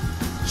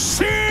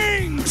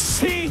 sing,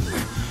 sing.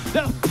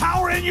 There's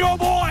power in your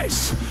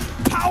voice,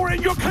 power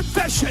in your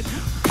confession,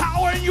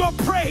 power in your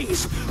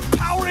praise,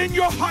 power in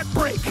your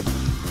heartbreak,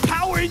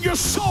 power in your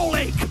soul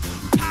ache,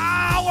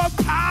 power.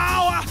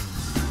 power.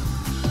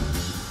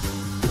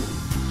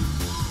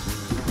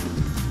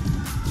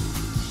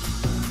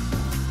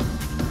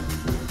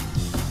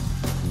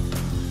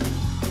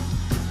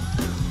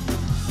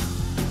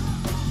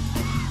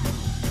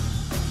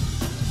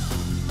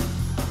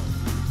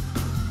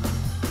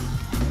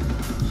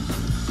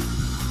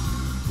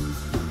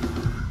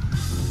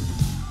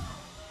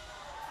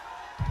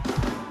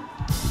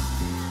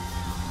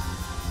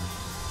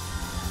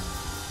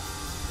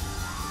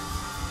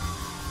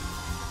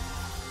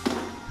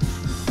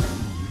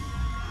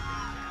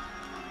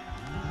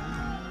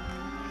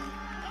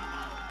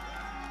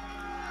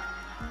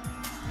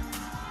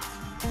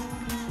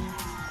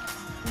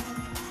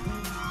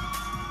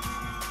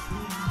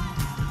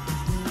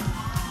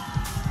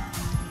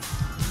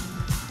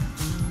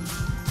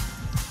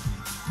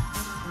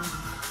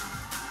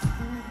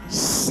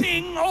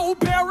 Sing, O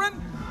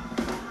barren,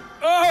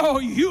 oh,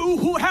 you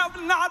who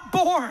have not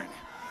borne,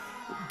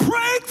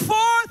 break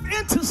forth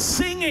into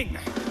singing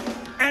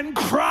and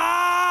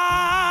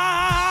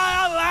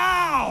cry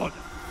aloud,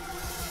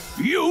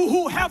 you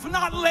who have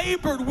not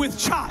labored with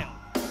child.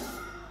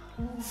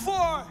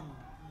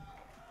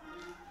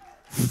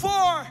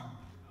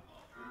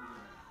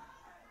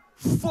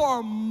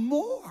 For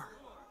more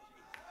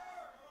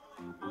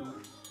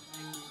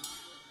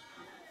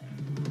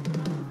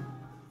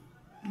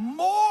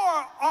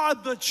are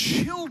the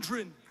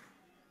children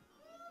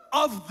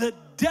of the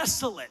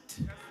desolate.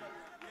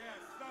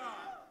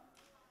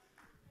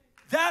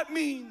 That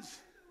means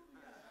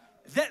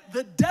that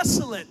the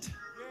desolate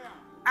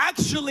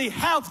actually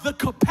have the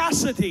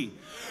capacity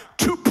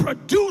to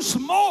produce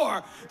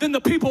more than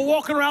the people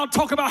walking around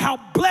talking about how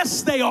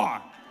blessed they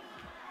are.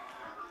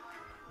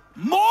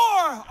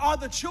 More are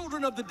the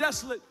children of the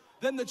desolate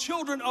than the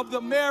children of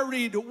the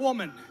married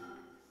woman.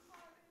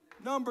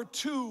 Number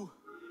two,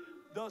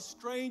 the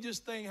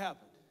strangest thing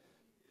happened.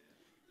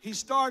 He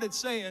started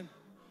saying,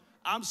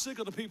 I'm sick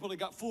of the people that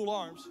got full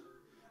arms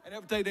and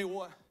everything they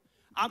want.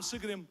 I'm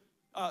sick of them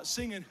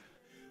singing.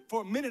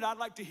 For a minute, I'd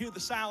like to hear the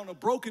sound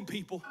of broken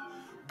people,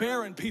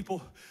 barren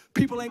people,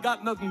 people ain't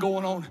got nothing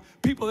going on,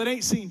 people that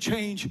ain't seen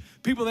change,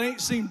 people that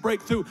ain't seen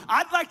breakthrough.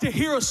 I'd like to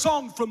hear a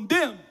song from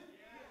them.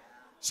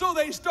 So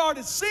they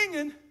started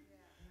singing,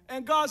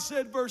 and God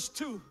said, verse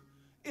 2,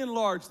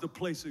 enlarge the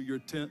place of your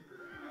tent.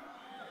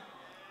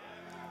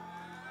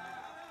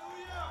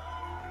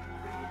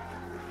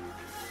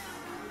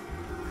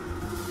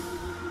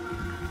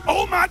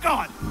 Oh my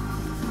God.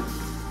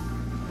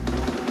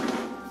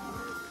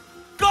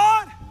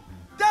 God,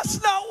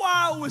 that's not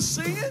why I was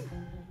singing.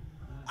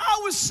 I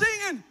was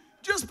singing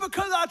just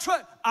because I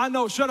tried. I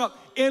know, shut up.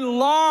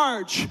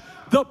 Enlarge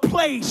the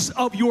place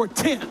of your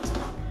tent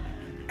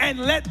and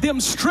let them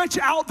stretch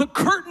out the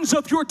curtains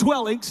of your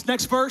dwellings.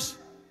 Next verse.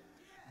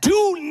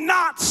 Do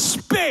not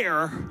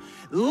spare.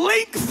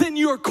 Lengthen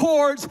your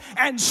cords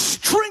and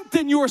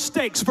strengthen your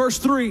stakes. Verse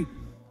 3.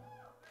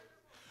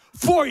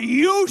 For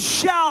you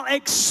shall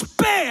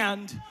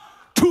expand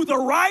to the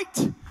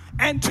right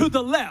and to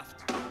the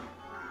left.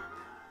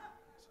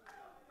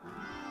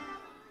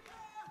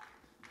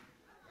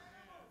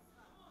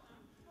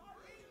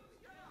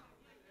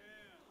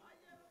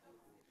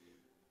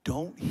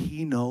 Don't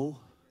he know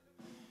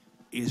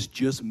it's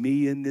just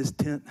me in this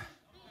tent?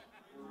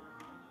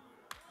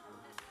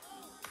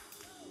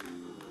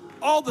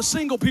 All the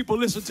single people,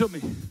 listen to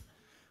me.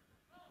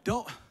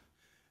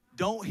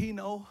 Don't he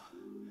know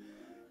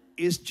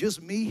it's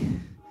just me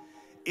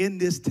in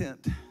this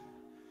tent?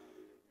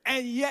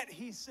 And yet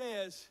he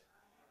says,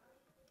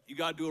 you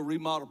got to do a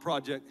remodel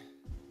project.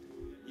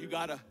 You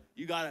got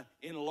to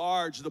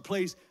enlarge the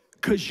place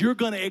because you're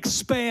going to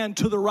expand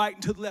to the right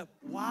and to the left.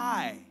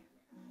 Why?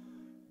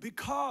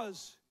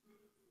 Because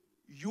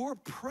your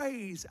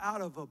praise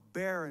out of a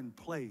barren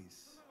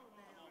place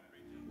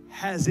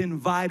has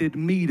invited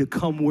me to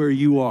come where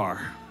you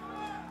are.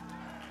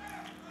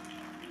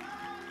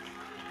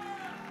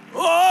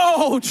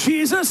 Oh,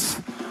 Jesus,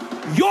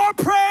 your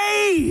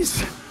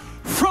praise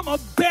from a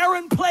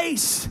barren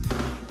place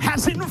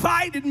has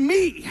invited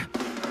me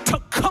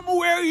to come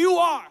where you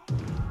are.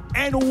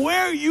 And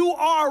where you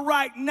are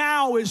right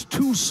now is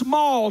too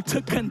small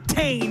to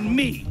contain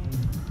me.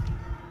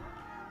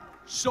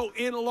 So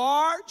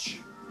enlarge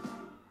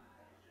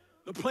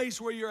the place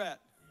where you're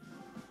at.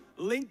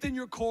 Lengthen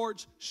your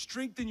cords,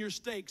 strengthen your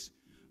stakes,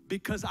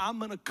 because I'm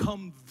going to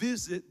come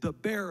visit the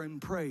barren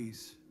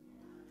praise.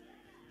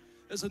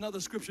 There's another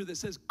scripture that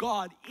says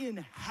God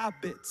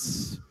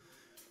inhabits.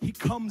 He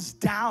comes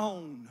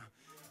down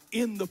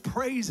in the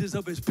praises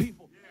of his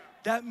people.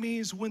 That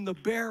means when the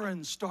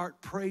barren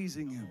start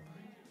praising him,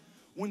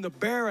 when the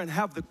barren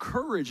have the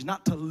courage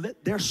not to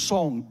let their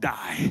song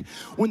die,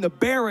 when the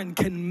barren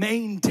can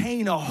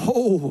maintain a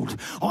hold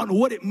on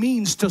what it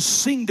means to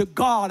sing to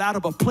God out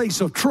of a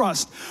place of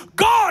trust,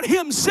 God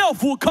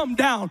himself will come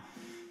down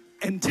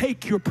and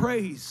take your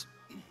praise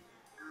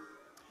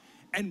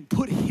and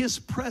put his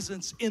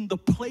presence in the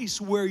place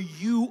where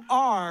you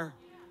are.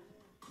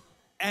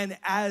 And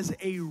as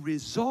a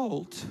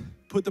result,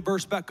 put the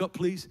verse back up,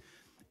 please.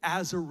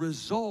 as a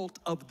result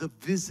of the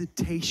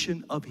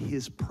visitation of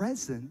his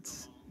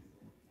presence,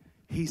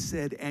 he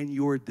said, and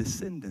your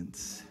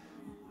descendants.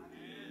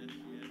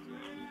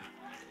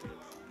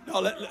 No,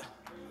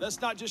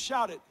 let's not just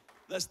shout it.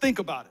 Let's think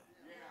about it.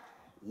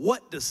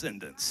 What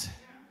descendants?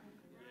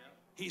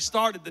 He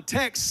started the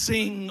text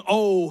saying,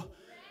 oh,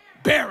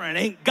 barren,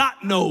 ain't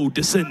got no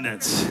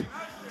descendants.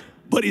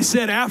 But he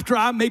said, after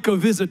I make a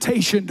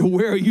visitation to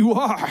where you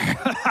are,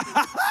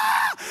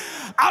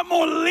 I'm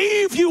gonna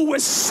leave you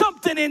with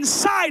something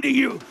inside of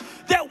you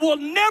that will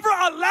never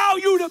allow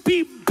you to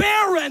be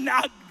barren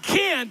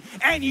again,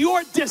 and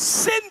your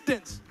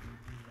descendants.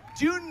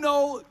 Do you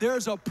know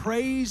there's a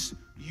praise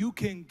you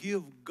can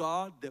give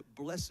God that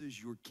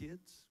blesses your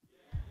kids?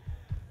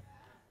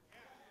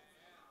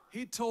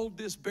 He told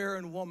this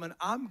barren woman,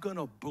 I'm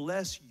gonna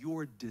bless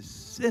your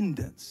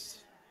descendants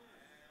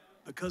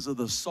because of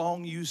the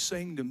song you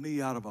sang to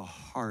me out of a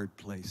hard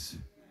place.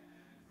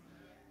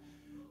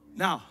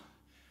 Now,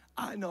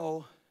 I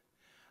know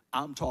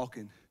I'm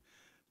talking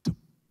to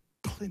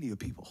plenty of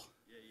people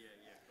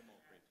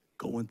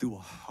going through a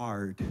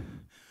hard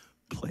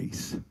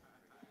place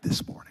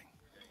this morning.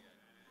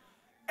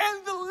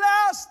 And the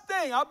last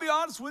thing, I'll be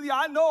honest with you,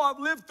 I know I've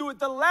lived through it,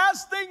 the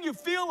last thing you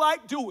feel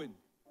like doing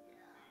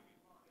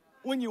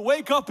when you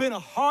wake up in a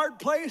hard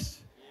place,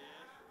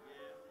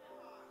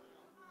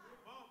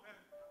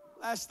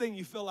 last thing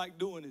you feel like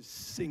doing is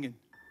singing.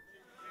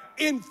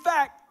 In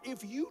fact,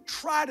 if you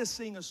try to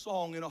sing a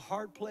song in a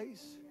hard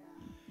place,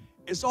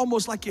 it's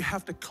almost like you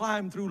have to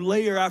climb through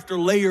layer after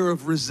layer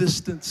of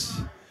resistance.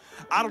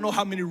 I don't know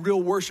how many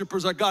real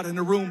worshipers I got in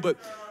the room, but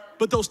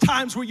those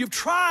times where you've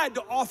tried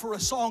to offer a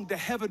song to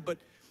heaven,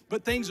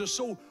 but things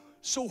are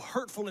so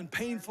hurtful and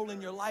painful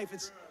in your life,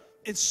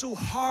 it's so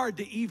hard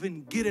to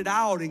even get it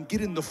out and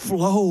get in the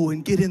flow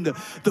and get in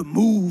the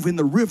move in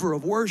the river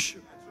of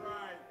worship.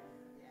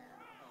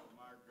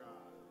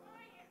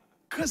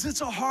 Because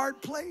it's a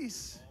hard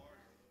place.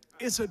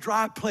 It's a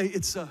dry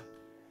place.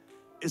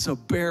 It's a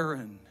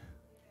barren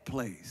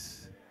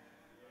place.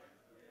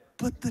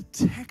 But the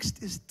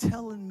text is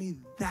telling me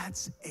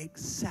that's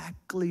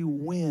exactly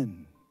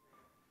when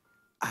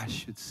I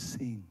should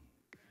sing.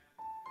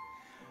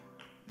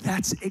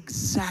 That's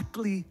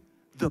exactly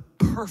the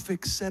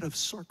perfect set of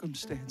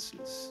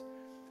circumstances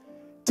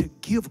to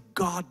give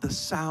God the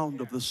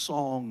sound of the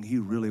song he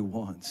really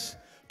wants.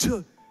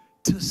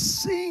 To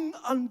sing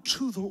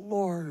unto the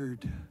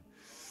Lord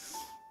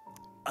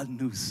a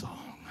new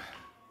song.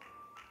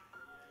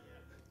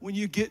 When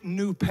you get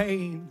new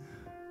pain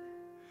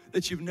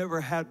that you've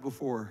never had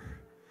before,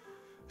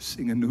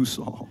 sing a new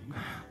song.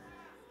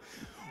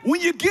 When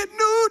you get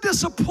new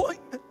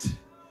disappointment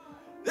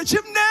that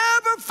you've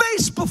never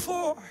faced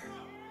before,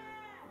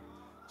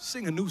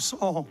 sing a new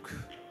song.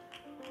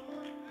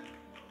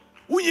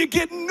 When you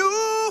get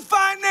new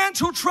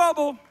financial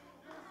trouble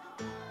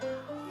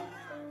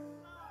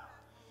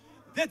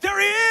that there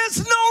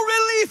is no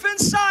relief in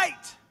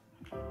sight,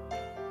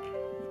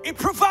 it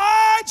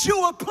provides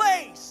you a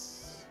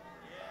place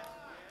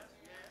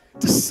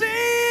to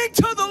sing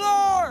to the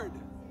Lord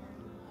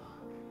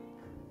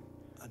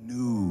a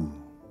new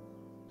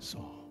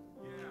song.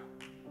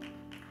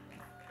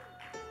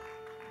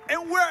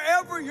 And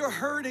wherever you're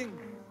hurting,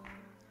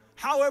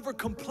 however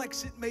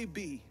complex it may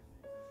be,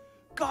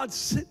 God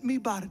sent me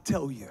by to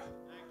tell you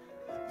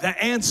the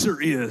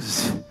answer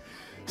is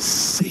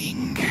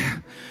sing,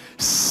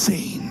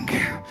 sing,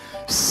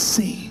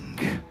 sing,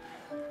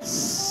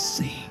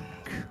 sing.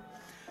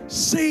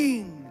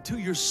 Sing till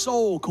your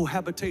soul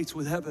cohabitates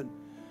with heaven.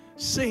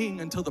 Sing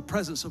until the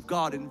presence of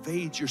God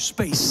invades your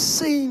space.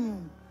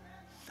 Sing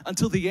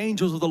until the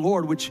angels of the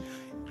Lord, which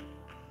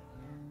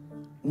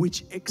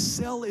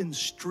excel in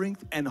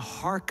strength and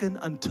hearken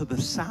unto the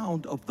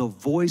sound of the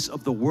voice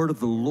of the word of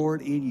the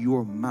Lord in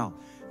your mouth.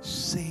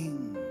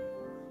 Sing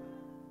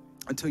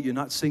until you're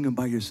not singing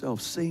by yourself.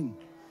 Sing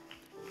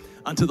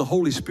until the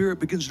Holy Spirit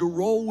begins to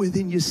roll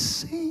within you.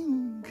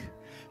 Sing,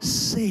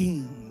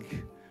 sing,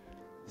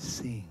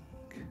 sing,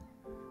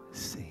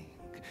 sing.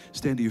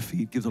 Stand to your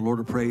feet. Give the Lord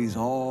a praise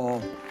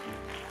all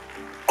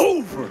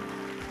over.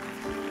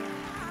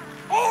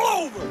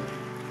 All over.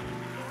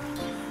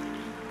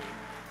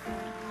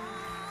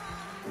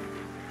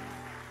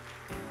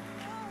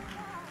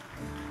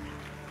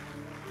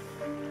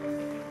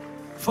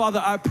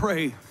 Father, I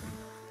pray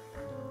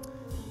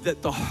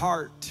that the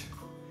heart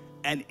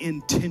and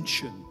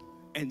intention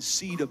and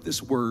seed of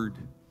this word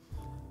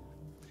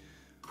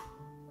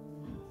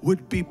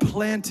would be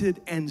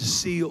planted and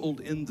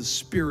sealed in the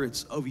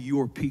spirits of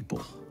your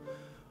people.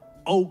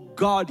 Oh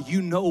God,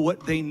 you know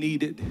what they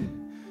needed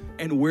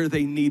and where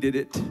they needed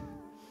it.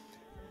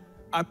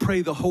 I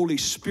pray the Holy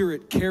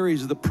Spirit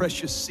carries the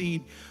precious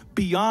seed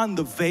beyond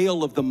the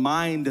veil of the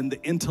mind and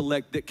the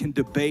intellect that can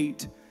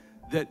debate,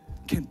 that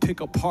can pick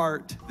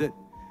apart, that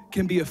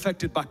can be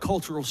affected by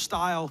cultural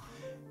style,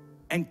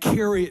 and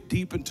carry it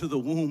deep into the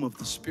womb of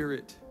the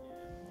Spirit,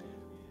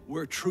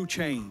 where true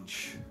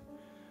change,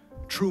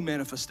 true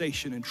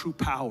manifestation, and true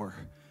power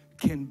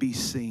can be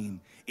seen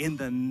in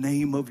the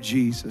name of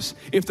Jesus.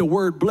 If the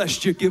word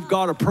blessed you, give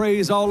God a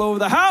praise all over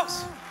the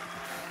house.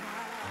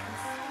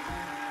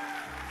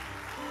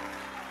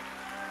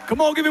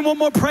 Come on, give him one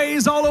more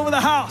praise all over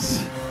the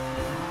house.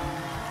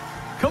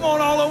 Come on,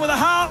 all over the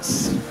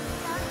house.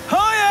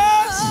 Oh,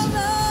 yes.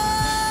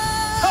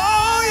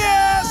 Oh,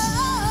 yes.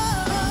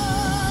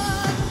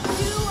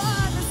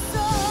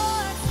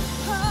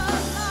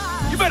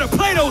 You better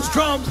play those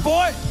drums,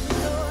 boy.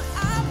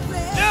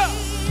 Yeah.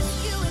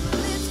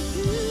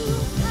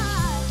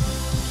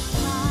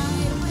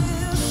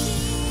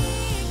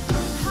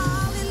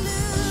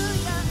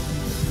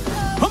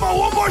 Come on,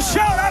 one more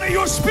shout out of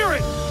your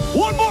spirit.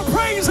 One more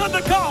praise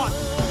unto God.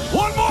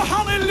 One more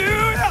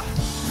hallelujah.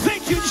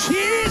 Thank you,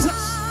 Jesus.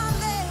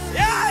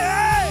 Yeah,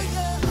 yeah.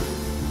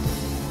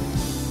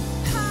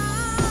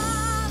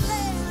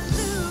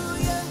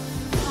 Hallelujah.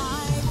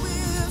 I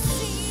will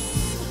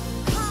sing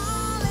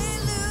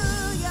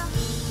hallelujah.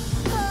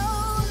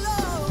 Oh,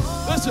 Lord.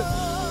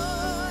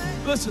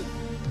 Listen.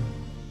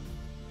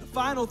 The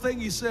final thing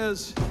he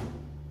says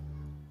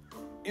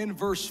in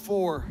verse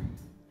 4,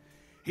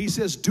 he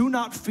says, do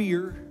not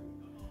fear,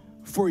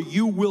 for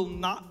you will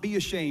not be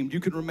ashamed.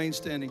 You can remain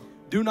standing.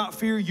 Do not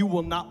fear, you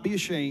will not be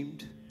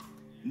ashamed,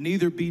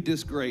 neither be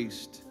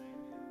disgraced.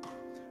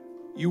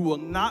 You will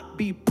not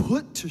be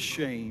put to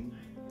shame.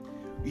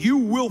 You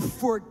will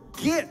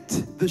forget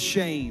the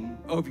shame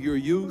of your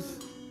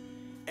youth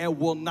and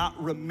will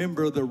not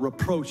remember the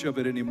reproach of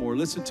it anymore.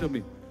 Listen to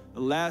me.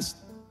 The last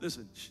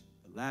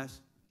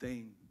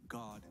thing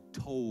God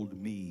told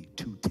me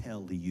to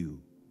tell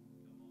you,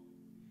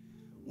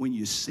 when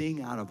you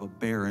sing out of a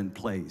barren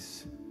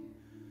place,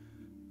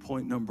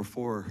 point number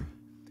 4,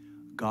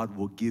 God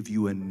will give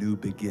you a new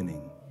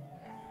beginning.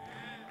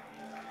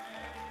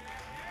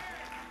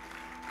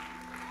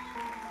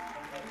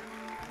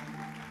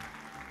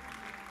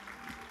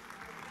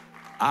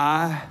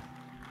 I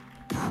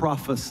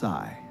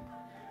prophesy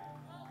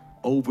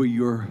over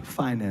your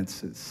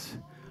finances,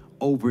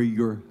 over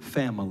your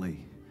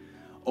family,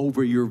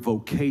 over your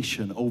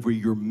vocation, over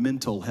your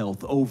mental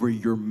health, over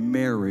your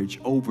marriage,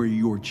 over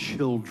your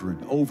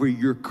children, over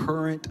your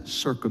current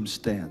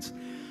circumstance.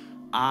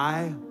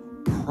 I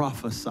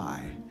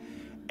prophesy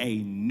a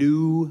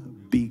new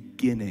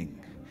beginning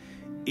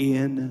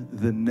in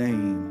the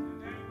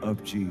name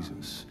of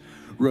Jesus.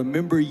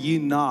 Remember ye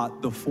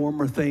not the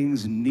former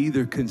things,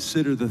 neither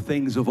consider the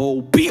things of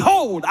old.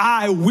 Behold,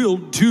 I will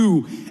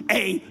do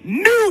a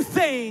new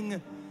thing.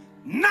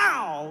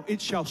 Now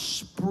it shall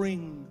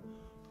spring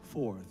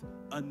forth.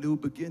 A new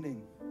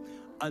beginning,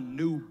 a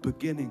new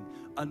beginning,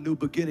 a new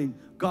beginning.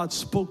 God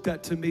spoke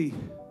that to me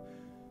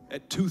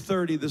at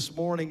 2:30 this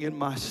morning in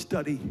my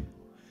study.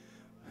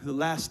 The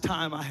last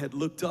time I had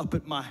looked up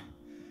at my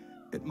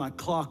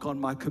clock on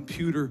my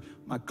computer,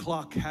 my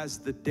clock has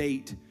the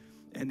date,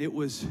 and it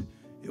was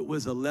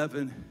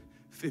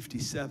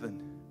 11:57,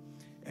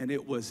 and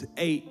it was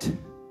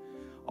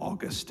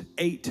August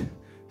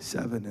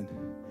 8/7,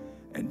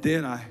 and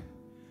then I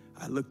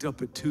looked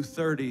up at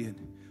 2:30, and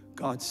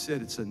God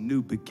said it's a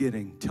new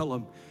beginning. Tell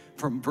him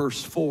from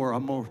verse 4,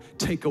 I'm going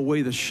to take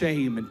away the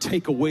shame and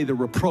take away the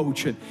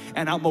reproach, and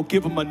I'm going to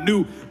give them a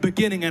new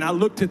beginning. And I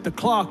looked at the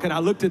clock and I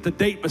looked at the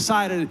date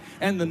beside it,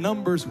 and the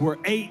numbers were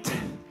 8.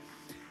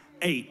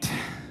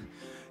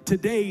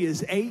 Today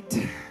is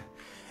 8.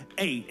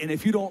 And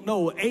if you don't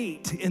know,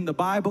 8 in the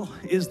Bible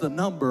is the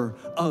number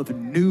of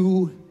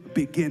new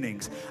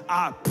beginnings.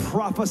 I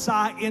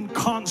prophesy in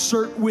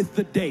concert with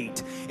the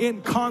date,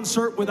 in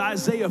concert with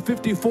Isaiah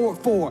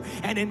 54:4,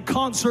 and in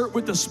concert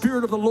with the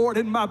Spirit of the Lord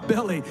in my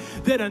belly,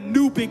 that a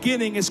new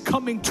beginning is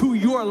coming to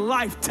your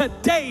life.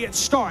 Today it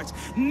starts.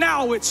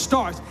 Now it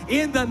starts.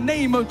 In the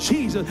name of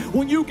Jesus.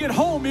 When you get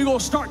home, you're going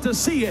to start to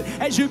see it.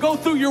 As you go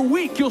through your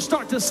week, you'll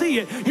start to see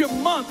it. Your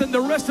month and the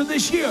rest of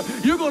this year,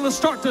 you're going to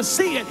start to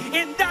see it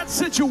in that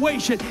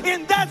situation,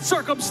 in that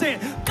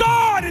circumstance.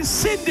 God is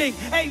sending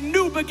a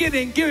new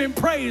beginning. Give him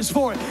praise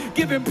for it.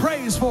 Give him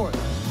praise for it.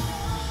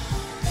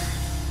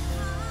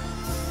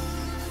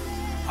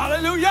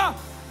 Hallelujah.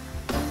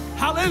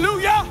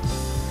 Hallelujah.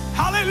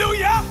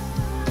 Hallelujah.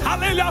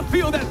 Hallelujah. I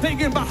feel that thing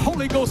in my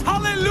Holy Ghost.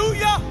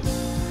 Hallelujah.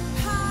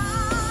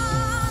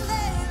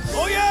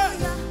 Oh yeah.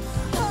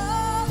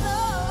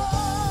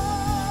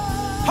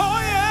 Oh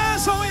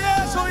yes. Oh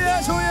yes. Oh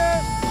yes. Oh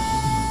yes.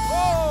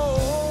 Oh.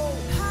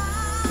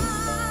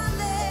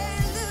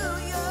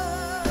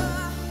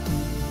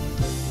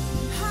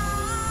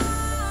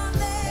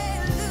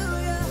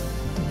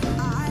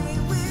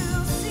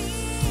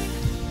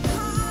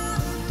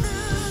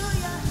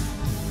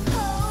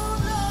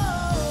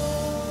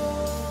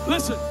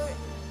 Listen,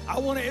 I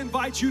want to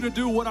invite you to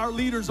do what our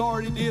leaders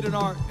already did in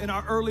our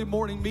early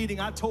morning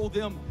meeting. I told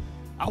them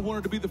I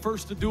wanted to be the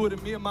first to do it,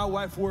 and me and my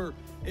wife were.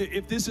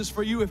 If this is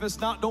for you, if it's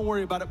not, don't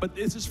worry about it, but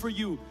this is for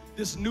you.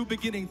 This new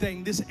beginning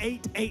thing, this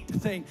 8-8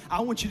 thing, I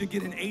want you to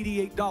get an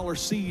 $88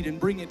 seed and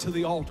bring it to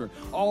the altar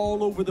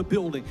all over the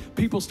building.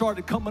 People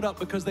started coming up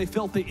because they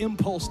felt the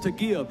impulse to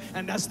give,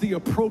 and that's the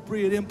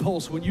appropriate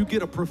impulse when you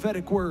get a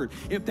prophetic word.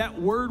 If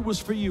that word was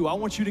for you, I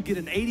want you to get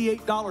an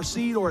 $88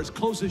 seed or as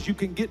close as you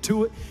can get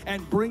to it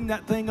and bring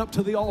that thing up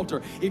to the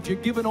altar. If you're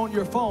giving on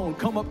your phone,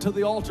 come up to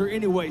the altar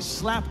anyway,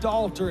 slap the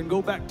altar and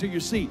go back to your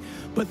seat.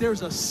 But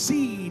there's a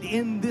seed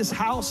in this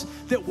house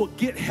that will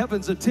get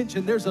heaven's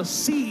attention. There's a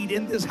seed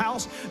in this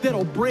house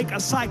that'll break a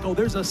cycle.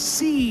 There's a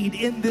seed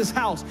in this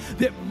house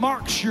that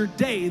marks your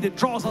day, that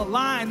draws a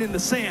line in the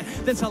sand,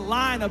 that's a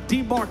line of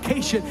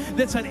demarcation,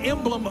 that's an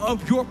emblem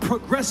of your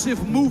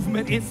progressive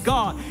movement in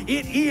God.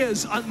 It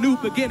is a new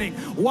beginning.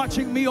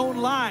 Watching me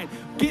online,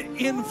 get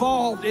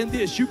involved in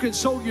this. You can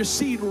sow your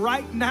seed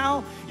right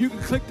now. You can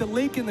click the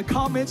link in the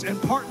comments and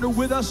partner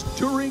with us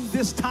during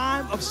this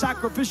time of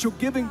sacrificial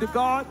giving to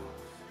God.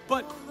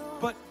 But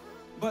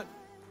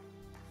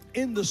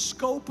in the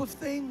scope of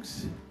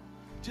things,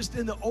 just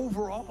in the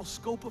overall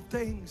scope of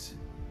things,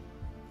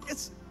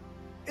 it's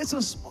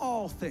a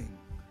small thing.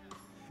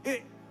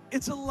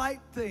 It's a light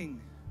thing.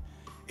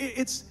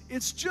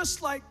 It's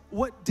just like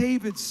what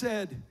David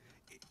said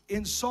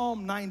in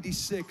Psalm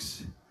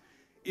 96.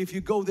 If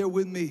you go there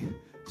with me,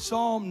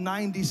 Psalm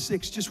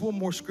 96, just one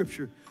more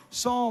scripture.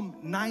 Psalm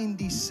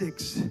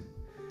 96.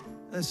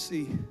 Let's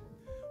see,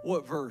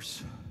 what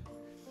verse?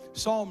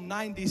 Psalm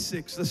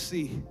 96, let's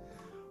see.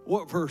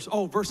 What verse?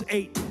 Oh, verse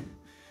 8.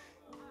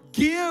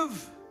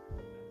 Give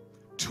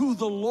to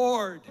the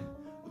Lord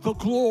the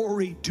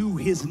glory due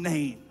his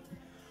name.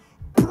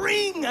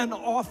 Bring an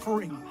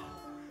offering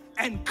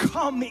and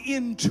come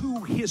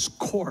into his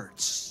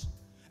courts.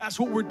 That's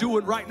what we're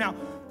doing right now.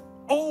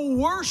 Oh,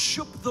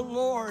 worship the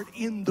Lord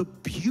in the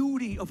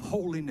beauty of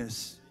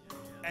holiness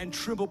and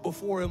tremble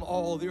before him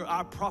all there.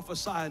 I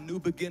prophesy a new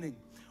beginning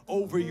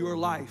over your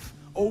life,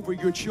 over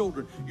your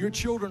children. Your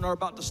children are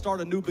about to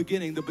start a new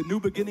beginning, the new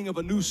beginning of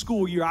a new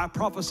school year. I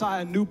prophesy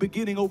a new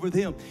beginning over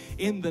them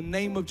in the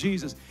name of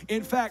Jesus.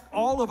 In fact,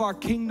 all of our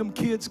kingdom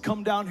kids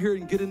come down here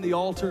and get in the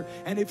altar.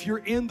 And if you're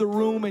in the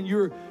room and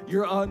you're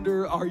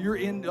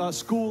in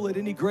school at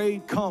any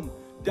grade, come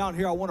down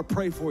here. I want to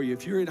pray for you.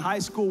 If you're in high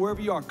school,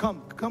 wherever you are,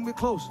 come get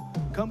close.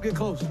 Come get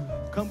close.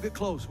 Come get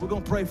close. We're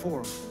going to pray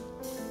for them.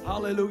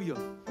 Hallelujah.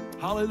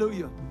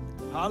 Hallelujah.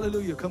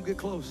 Hallelujah. Come get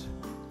close.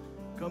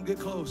 Come get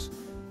close.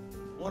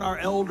 I want our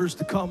elders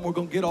to come. We're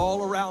going to get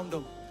all around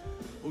them.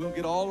 We're going to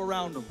get all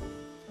around them.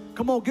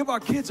 Come on, give our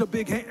kids a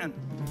big hand.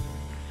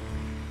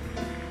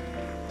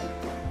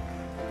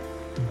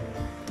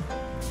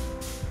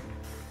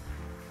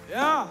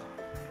 Yeah.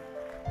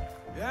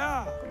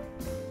 Yeah.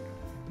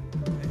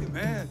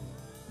 Amen.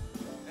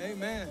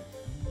 Amen.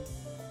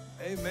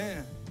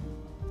 Amen.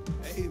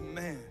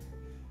 Amen.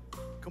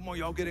 Come on,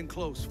 y'all, get in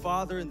close.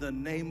 Father, in the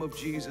name of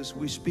Jesus,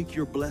 we speak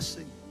your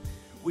blessing.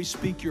 We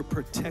speak your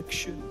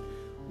protection.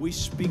 We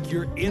speak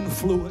your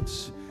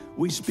influence.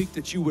 We speak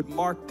that you would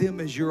mark them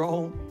as your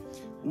own.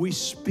 We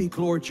speak,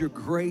 Lord, your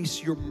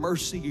grace, your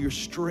mercy, your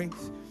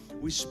strength.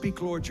 We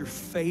speak, Lord, your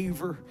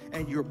favor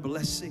and your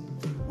blessing.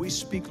 We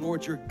speak,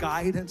 Lord, your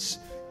guidance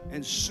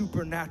and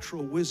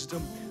supernatural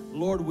wisdom.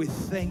 Lord, we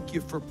thank you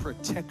for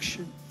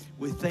protection.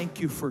 We thank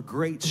you for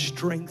great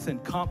strength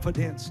and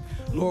confidence.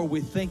 Lord,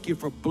 we thank you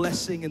for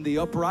blessing in the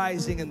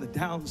uprising and the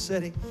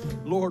downsetting.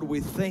 Lord,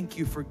 we thank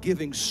you for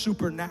giving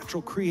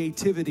supernatural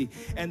creativity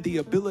and the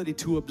ability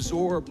to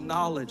absorb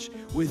knowledge.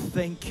 We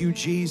thank you,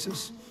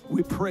 Jesus.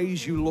 We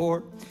praise you,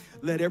 Lord.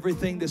 Let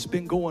everything that's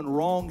been going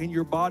wrong in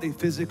your body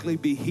physically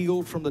be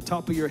healed from the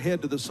top of your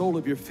head to the sole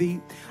of your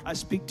feet. I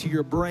speak to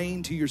your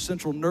brain, to your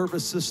central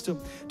nervous system,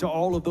 to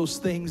all of those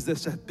things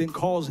that have been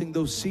causing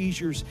those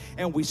seizures,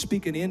 and we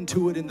speak an end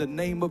to it in the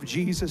name of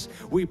Jesus.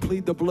 We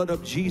plead the blood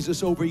of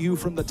Jesus over you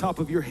from the top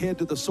of your head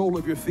to the sole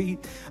of your feet.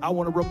 I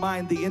want to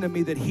remind the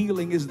enemy that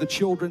healing is the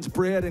children's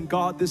bread, and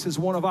God, this is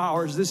one of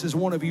ours. This is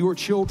one of your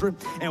children,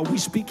 and we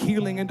speak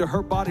healing into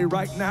her body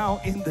right now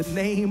in the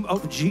name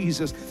of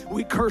Jesus.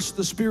 We curse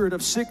the spirit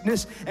of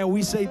sickness, and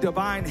we say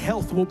divine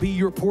health will be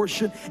your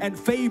portion and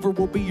favor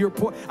will be your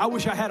portion. I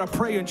wish I had a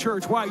praying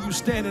church. Why are you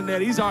standing there?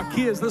 These are our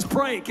kids. Let's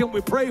pray. Can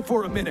we pray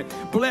for a minute?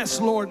 Bless,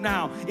 Lord,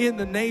 now in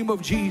the name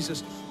of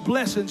Jesus.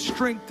 Bless and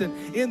strengthen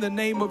in the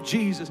name of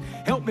Jesus.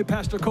 Help me,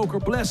 Pastor Coker.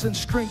 Bless and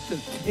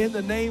strengthen in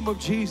the name of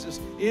Jesus.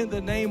 In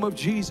the name of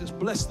Jesus.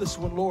 Bless this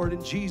one, Lord,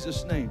 in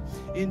Jesus' name.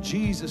 In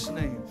Jesus'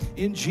 name.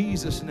 In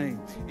Jesus' name.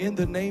 In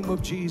the name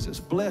of Jesus.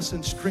 Bless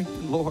and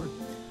strengthen, Lord.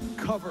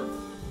 Cover,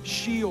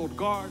 shield,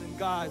 guard, and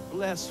guide.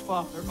 Bless,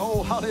 Father.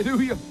 Oh,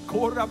 hallelujah. Thank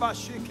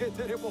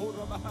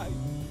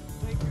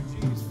you,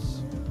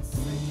 Jesus.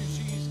 Thank you,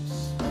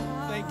 Jesus.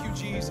 Thank you,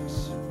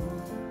 Jesus.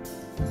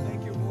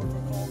 Thank you, Lord,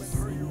 for calling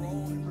her your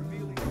own and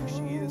revealing who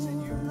she is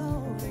in you.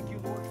 Thank you,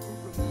 Lord,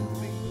 for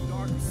removing the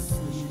darkness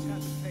that she's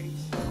had to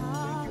face.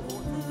 Thank you,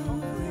 Lord, for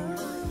comforting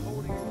her and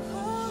holding her.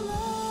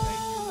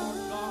 Thank you, Lord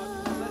God,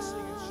 for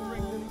blessing and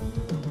strengthening.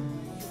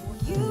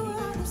 Thank you,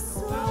 Lord,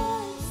 for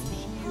allowing who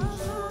she is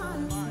in her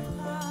mind.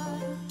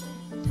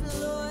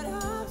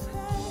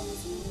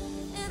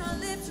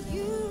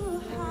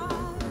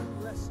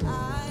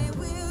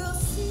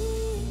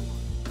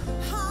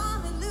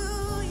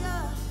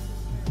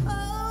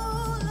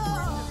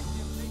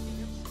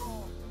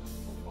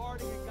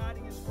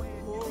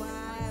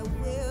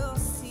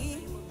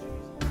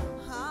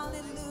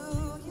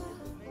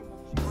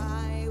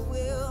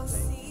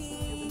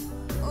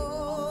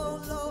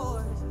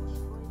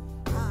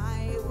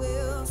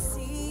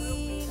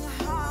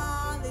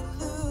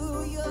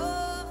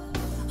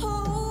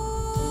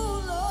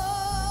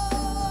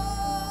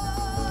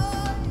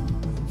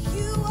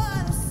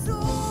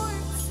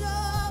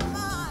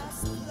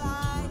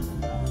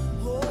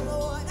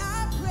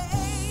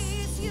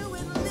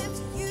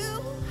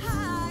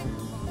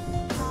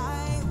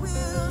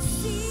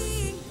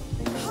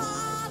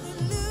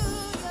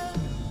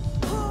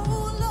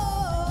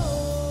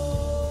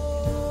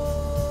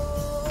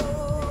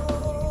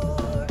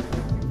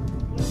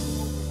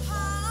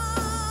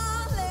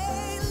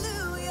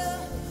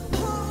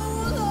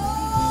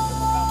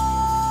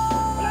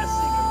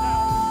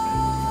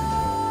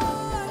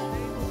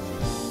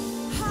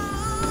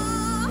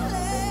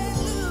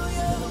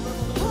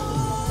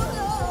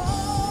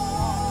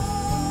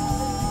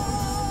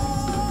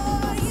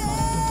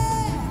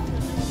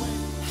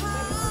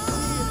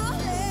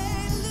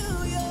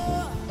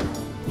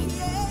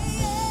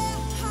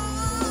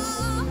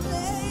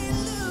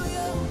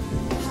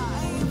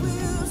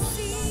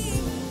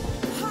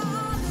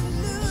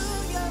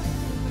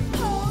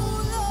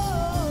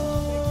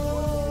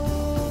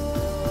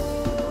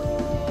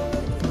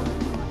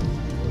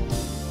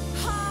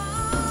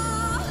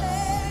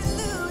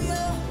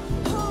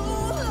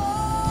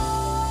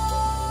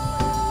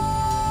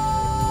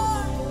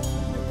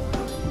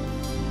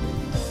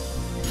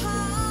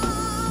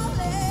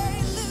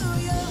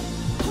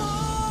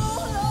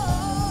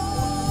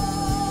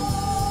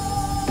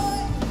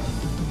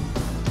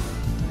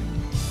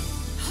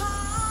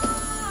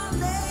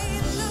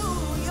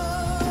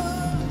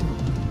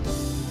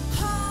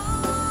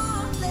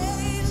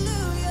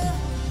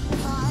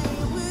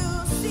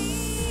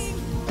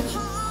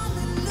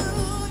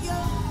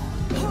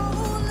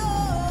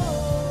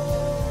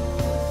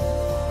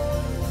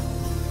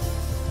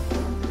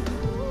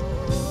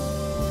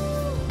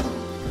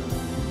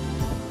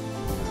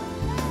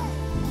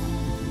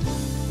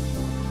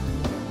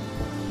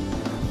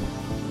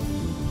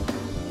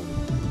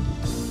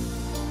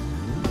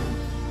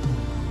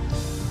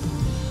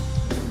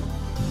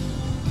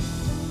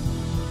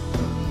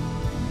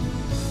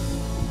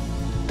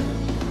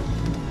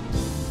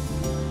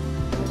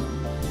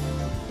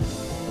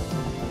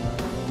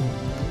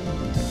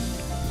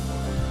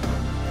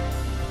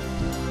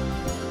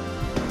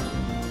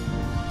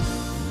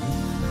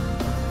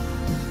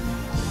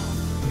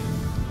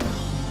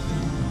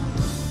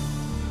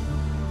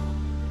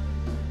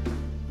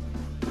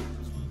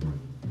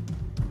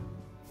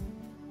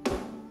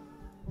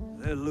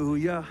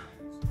 Hallelujah.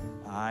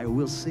 I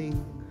will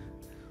sing.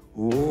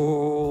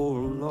 Oh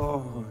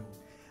Lord,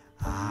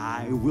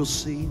 I will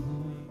sing.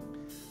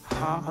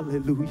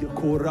 Hallelujah.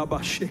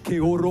 Korabasheke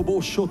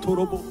orobo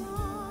shotorobo.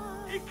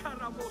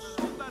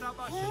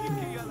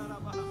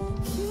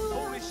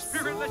 Holy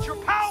Spirit, let your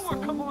power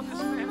come on this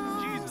man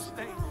in Jesus'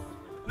 name.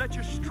 Let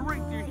your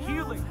strength, your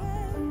healing,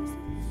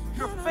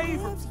 your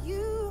favor,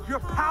 your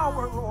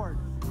power, Lord,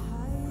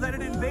 let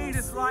it invade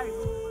his life.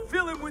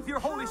 Fill him with your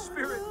Holy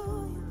Spirit.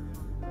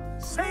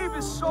 Save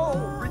his soul,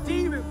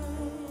 redeem him,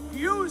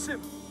 use him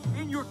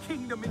in your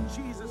kingdom in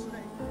Jesus'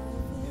 name.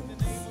 In the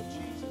name of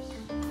Jesus.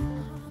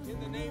 In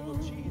the name of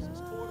Jesus.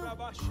 Oh Lord, I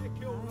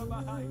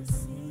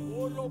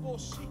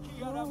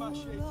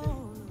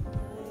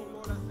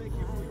thank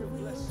you for your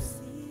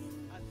blessing.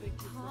 I thank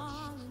you for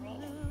a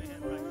strong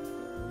man right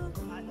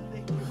now. I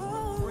thank you for a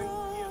great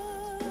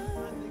gift. I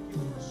thank you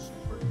for a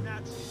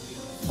supernatural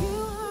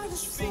gift.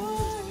 His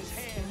fingers and his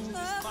hands and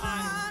his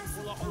mind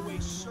will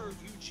always serve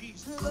you,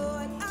 Jesus.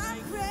 Lord, I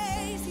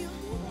praise you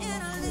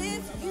and I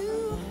lift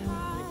you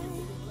high.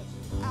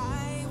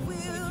 I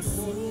will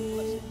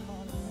sing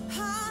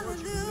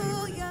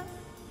hallelujah.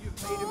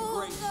 You've made him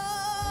great.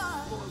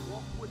 Lord,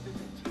 walk with him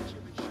and teach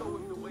him and show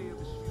him the way of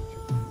his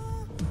future.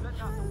 Let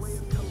not the way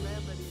of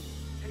calamity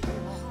take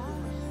him off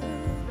course.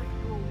 Let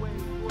your way,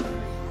 your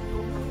favor,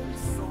 your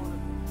purpose on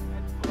him,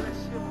 and bless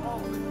him all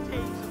the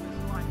days of his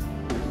life. In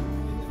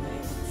the name of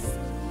Jesus.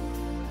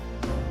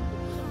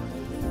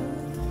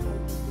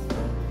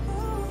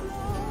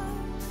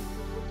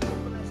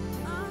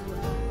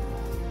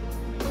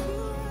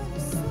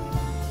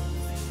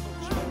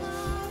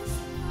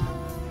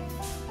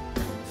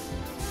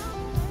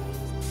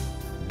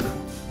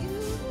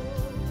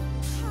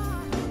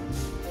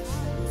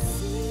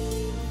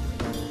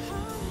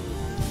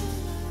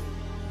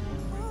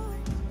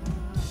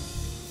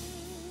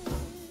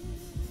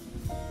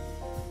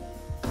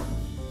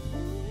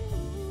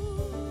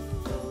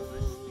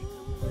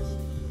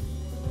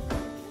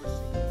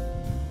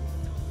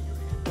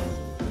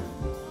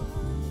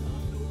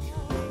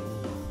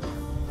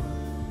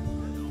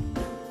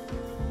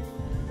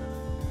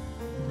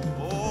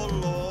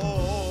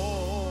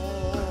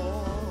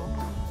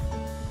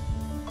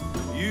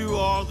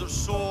 The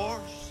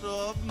source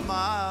of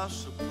my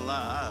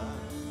supply.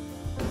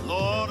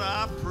 Lord,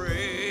 I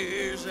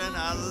praise and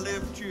I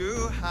lift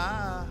you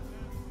high,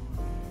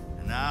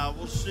 and I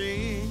will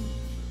sing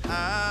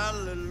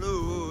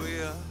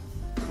hallelujah,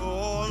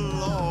 oh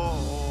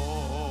Lord.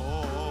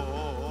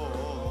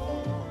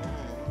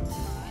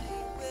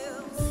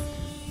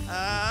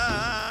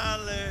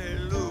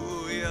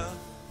 Hallelujah,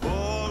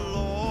 oh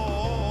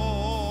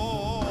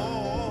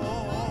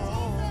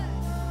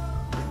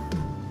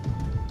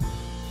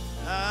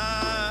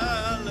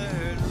hallelujah,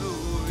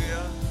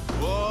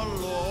 oh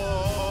Lord.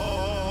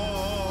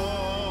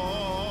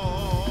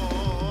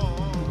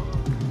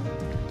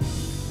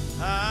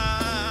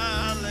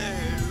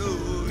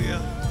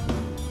 Hallelujah,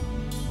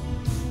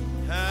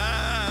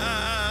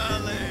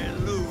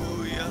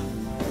 hallelujah.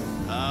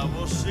 I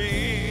will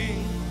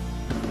sing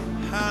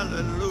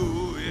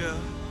hallelujah,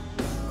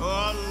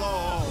 oh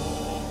Lord.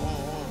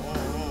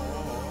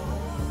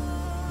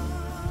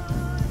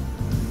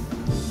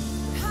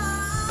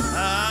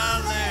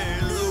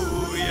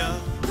 Hallelujah,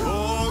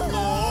 oh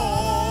Lord.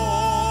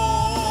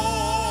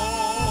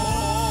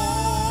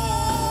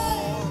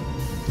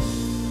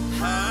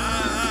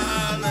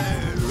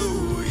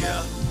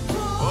 Hallelujah,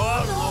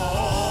 oh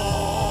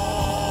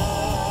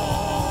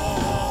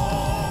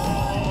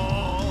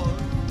Lord.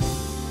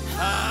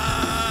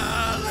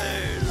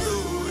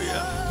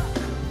 Hallelujah,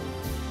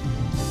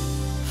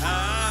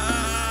 hallelujah.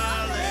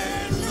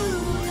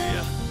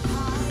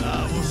 I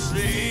will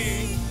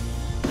sing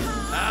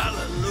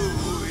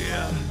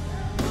hallelujah,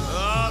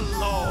 oh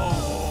Lord.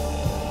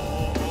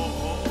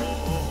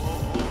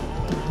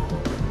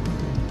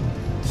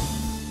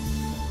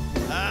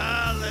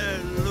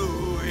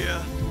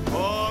 Hallelujah,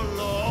 oh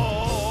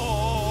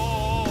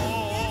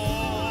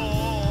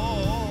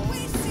Lord. We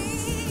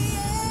sing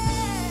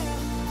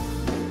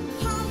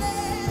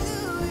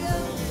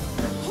hallelujah,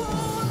 oh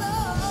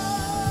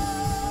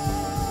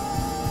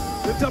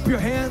Lord. Lift up your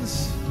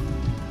hands.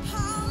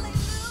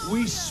 Hallelujah.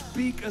 We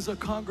speak as a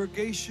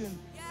congregation,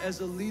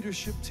 as a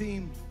leadership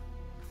team.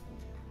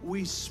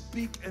 We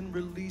speak and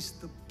release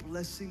the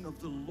blessing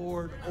of the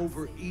Lord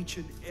over each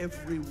and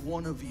every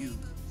one of you.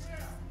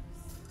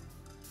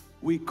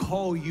 We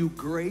call you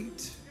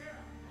great.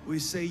 We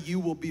say you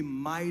will be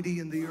mighty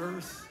in the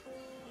earth.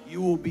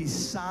 You will be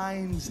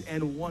signs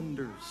and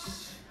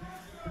wonders,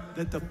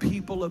 that the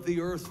people of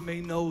the earth may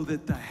know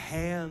that the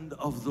hand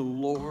of the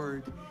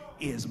Lord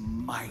is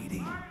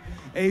mighty.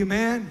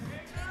 Amen.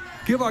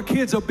 Give our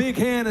kids a big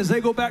hand as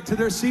they go back to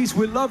their seats.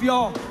 We love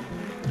y'all.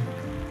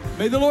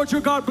 May the Lord your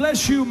God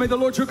bless you. May the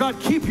Lord your God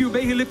keep you.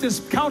 May he lift his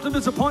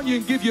countenance upon you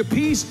and give you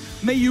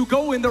peace. May you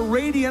go in the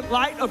radiant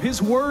light of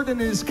his word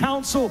and his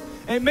counsel.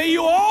 And may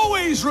you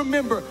always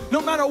remember, no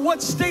matter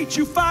what state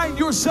you find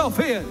yourself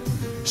in,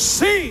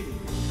 sing,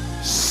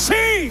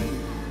 sing,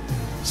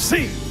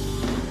 sing.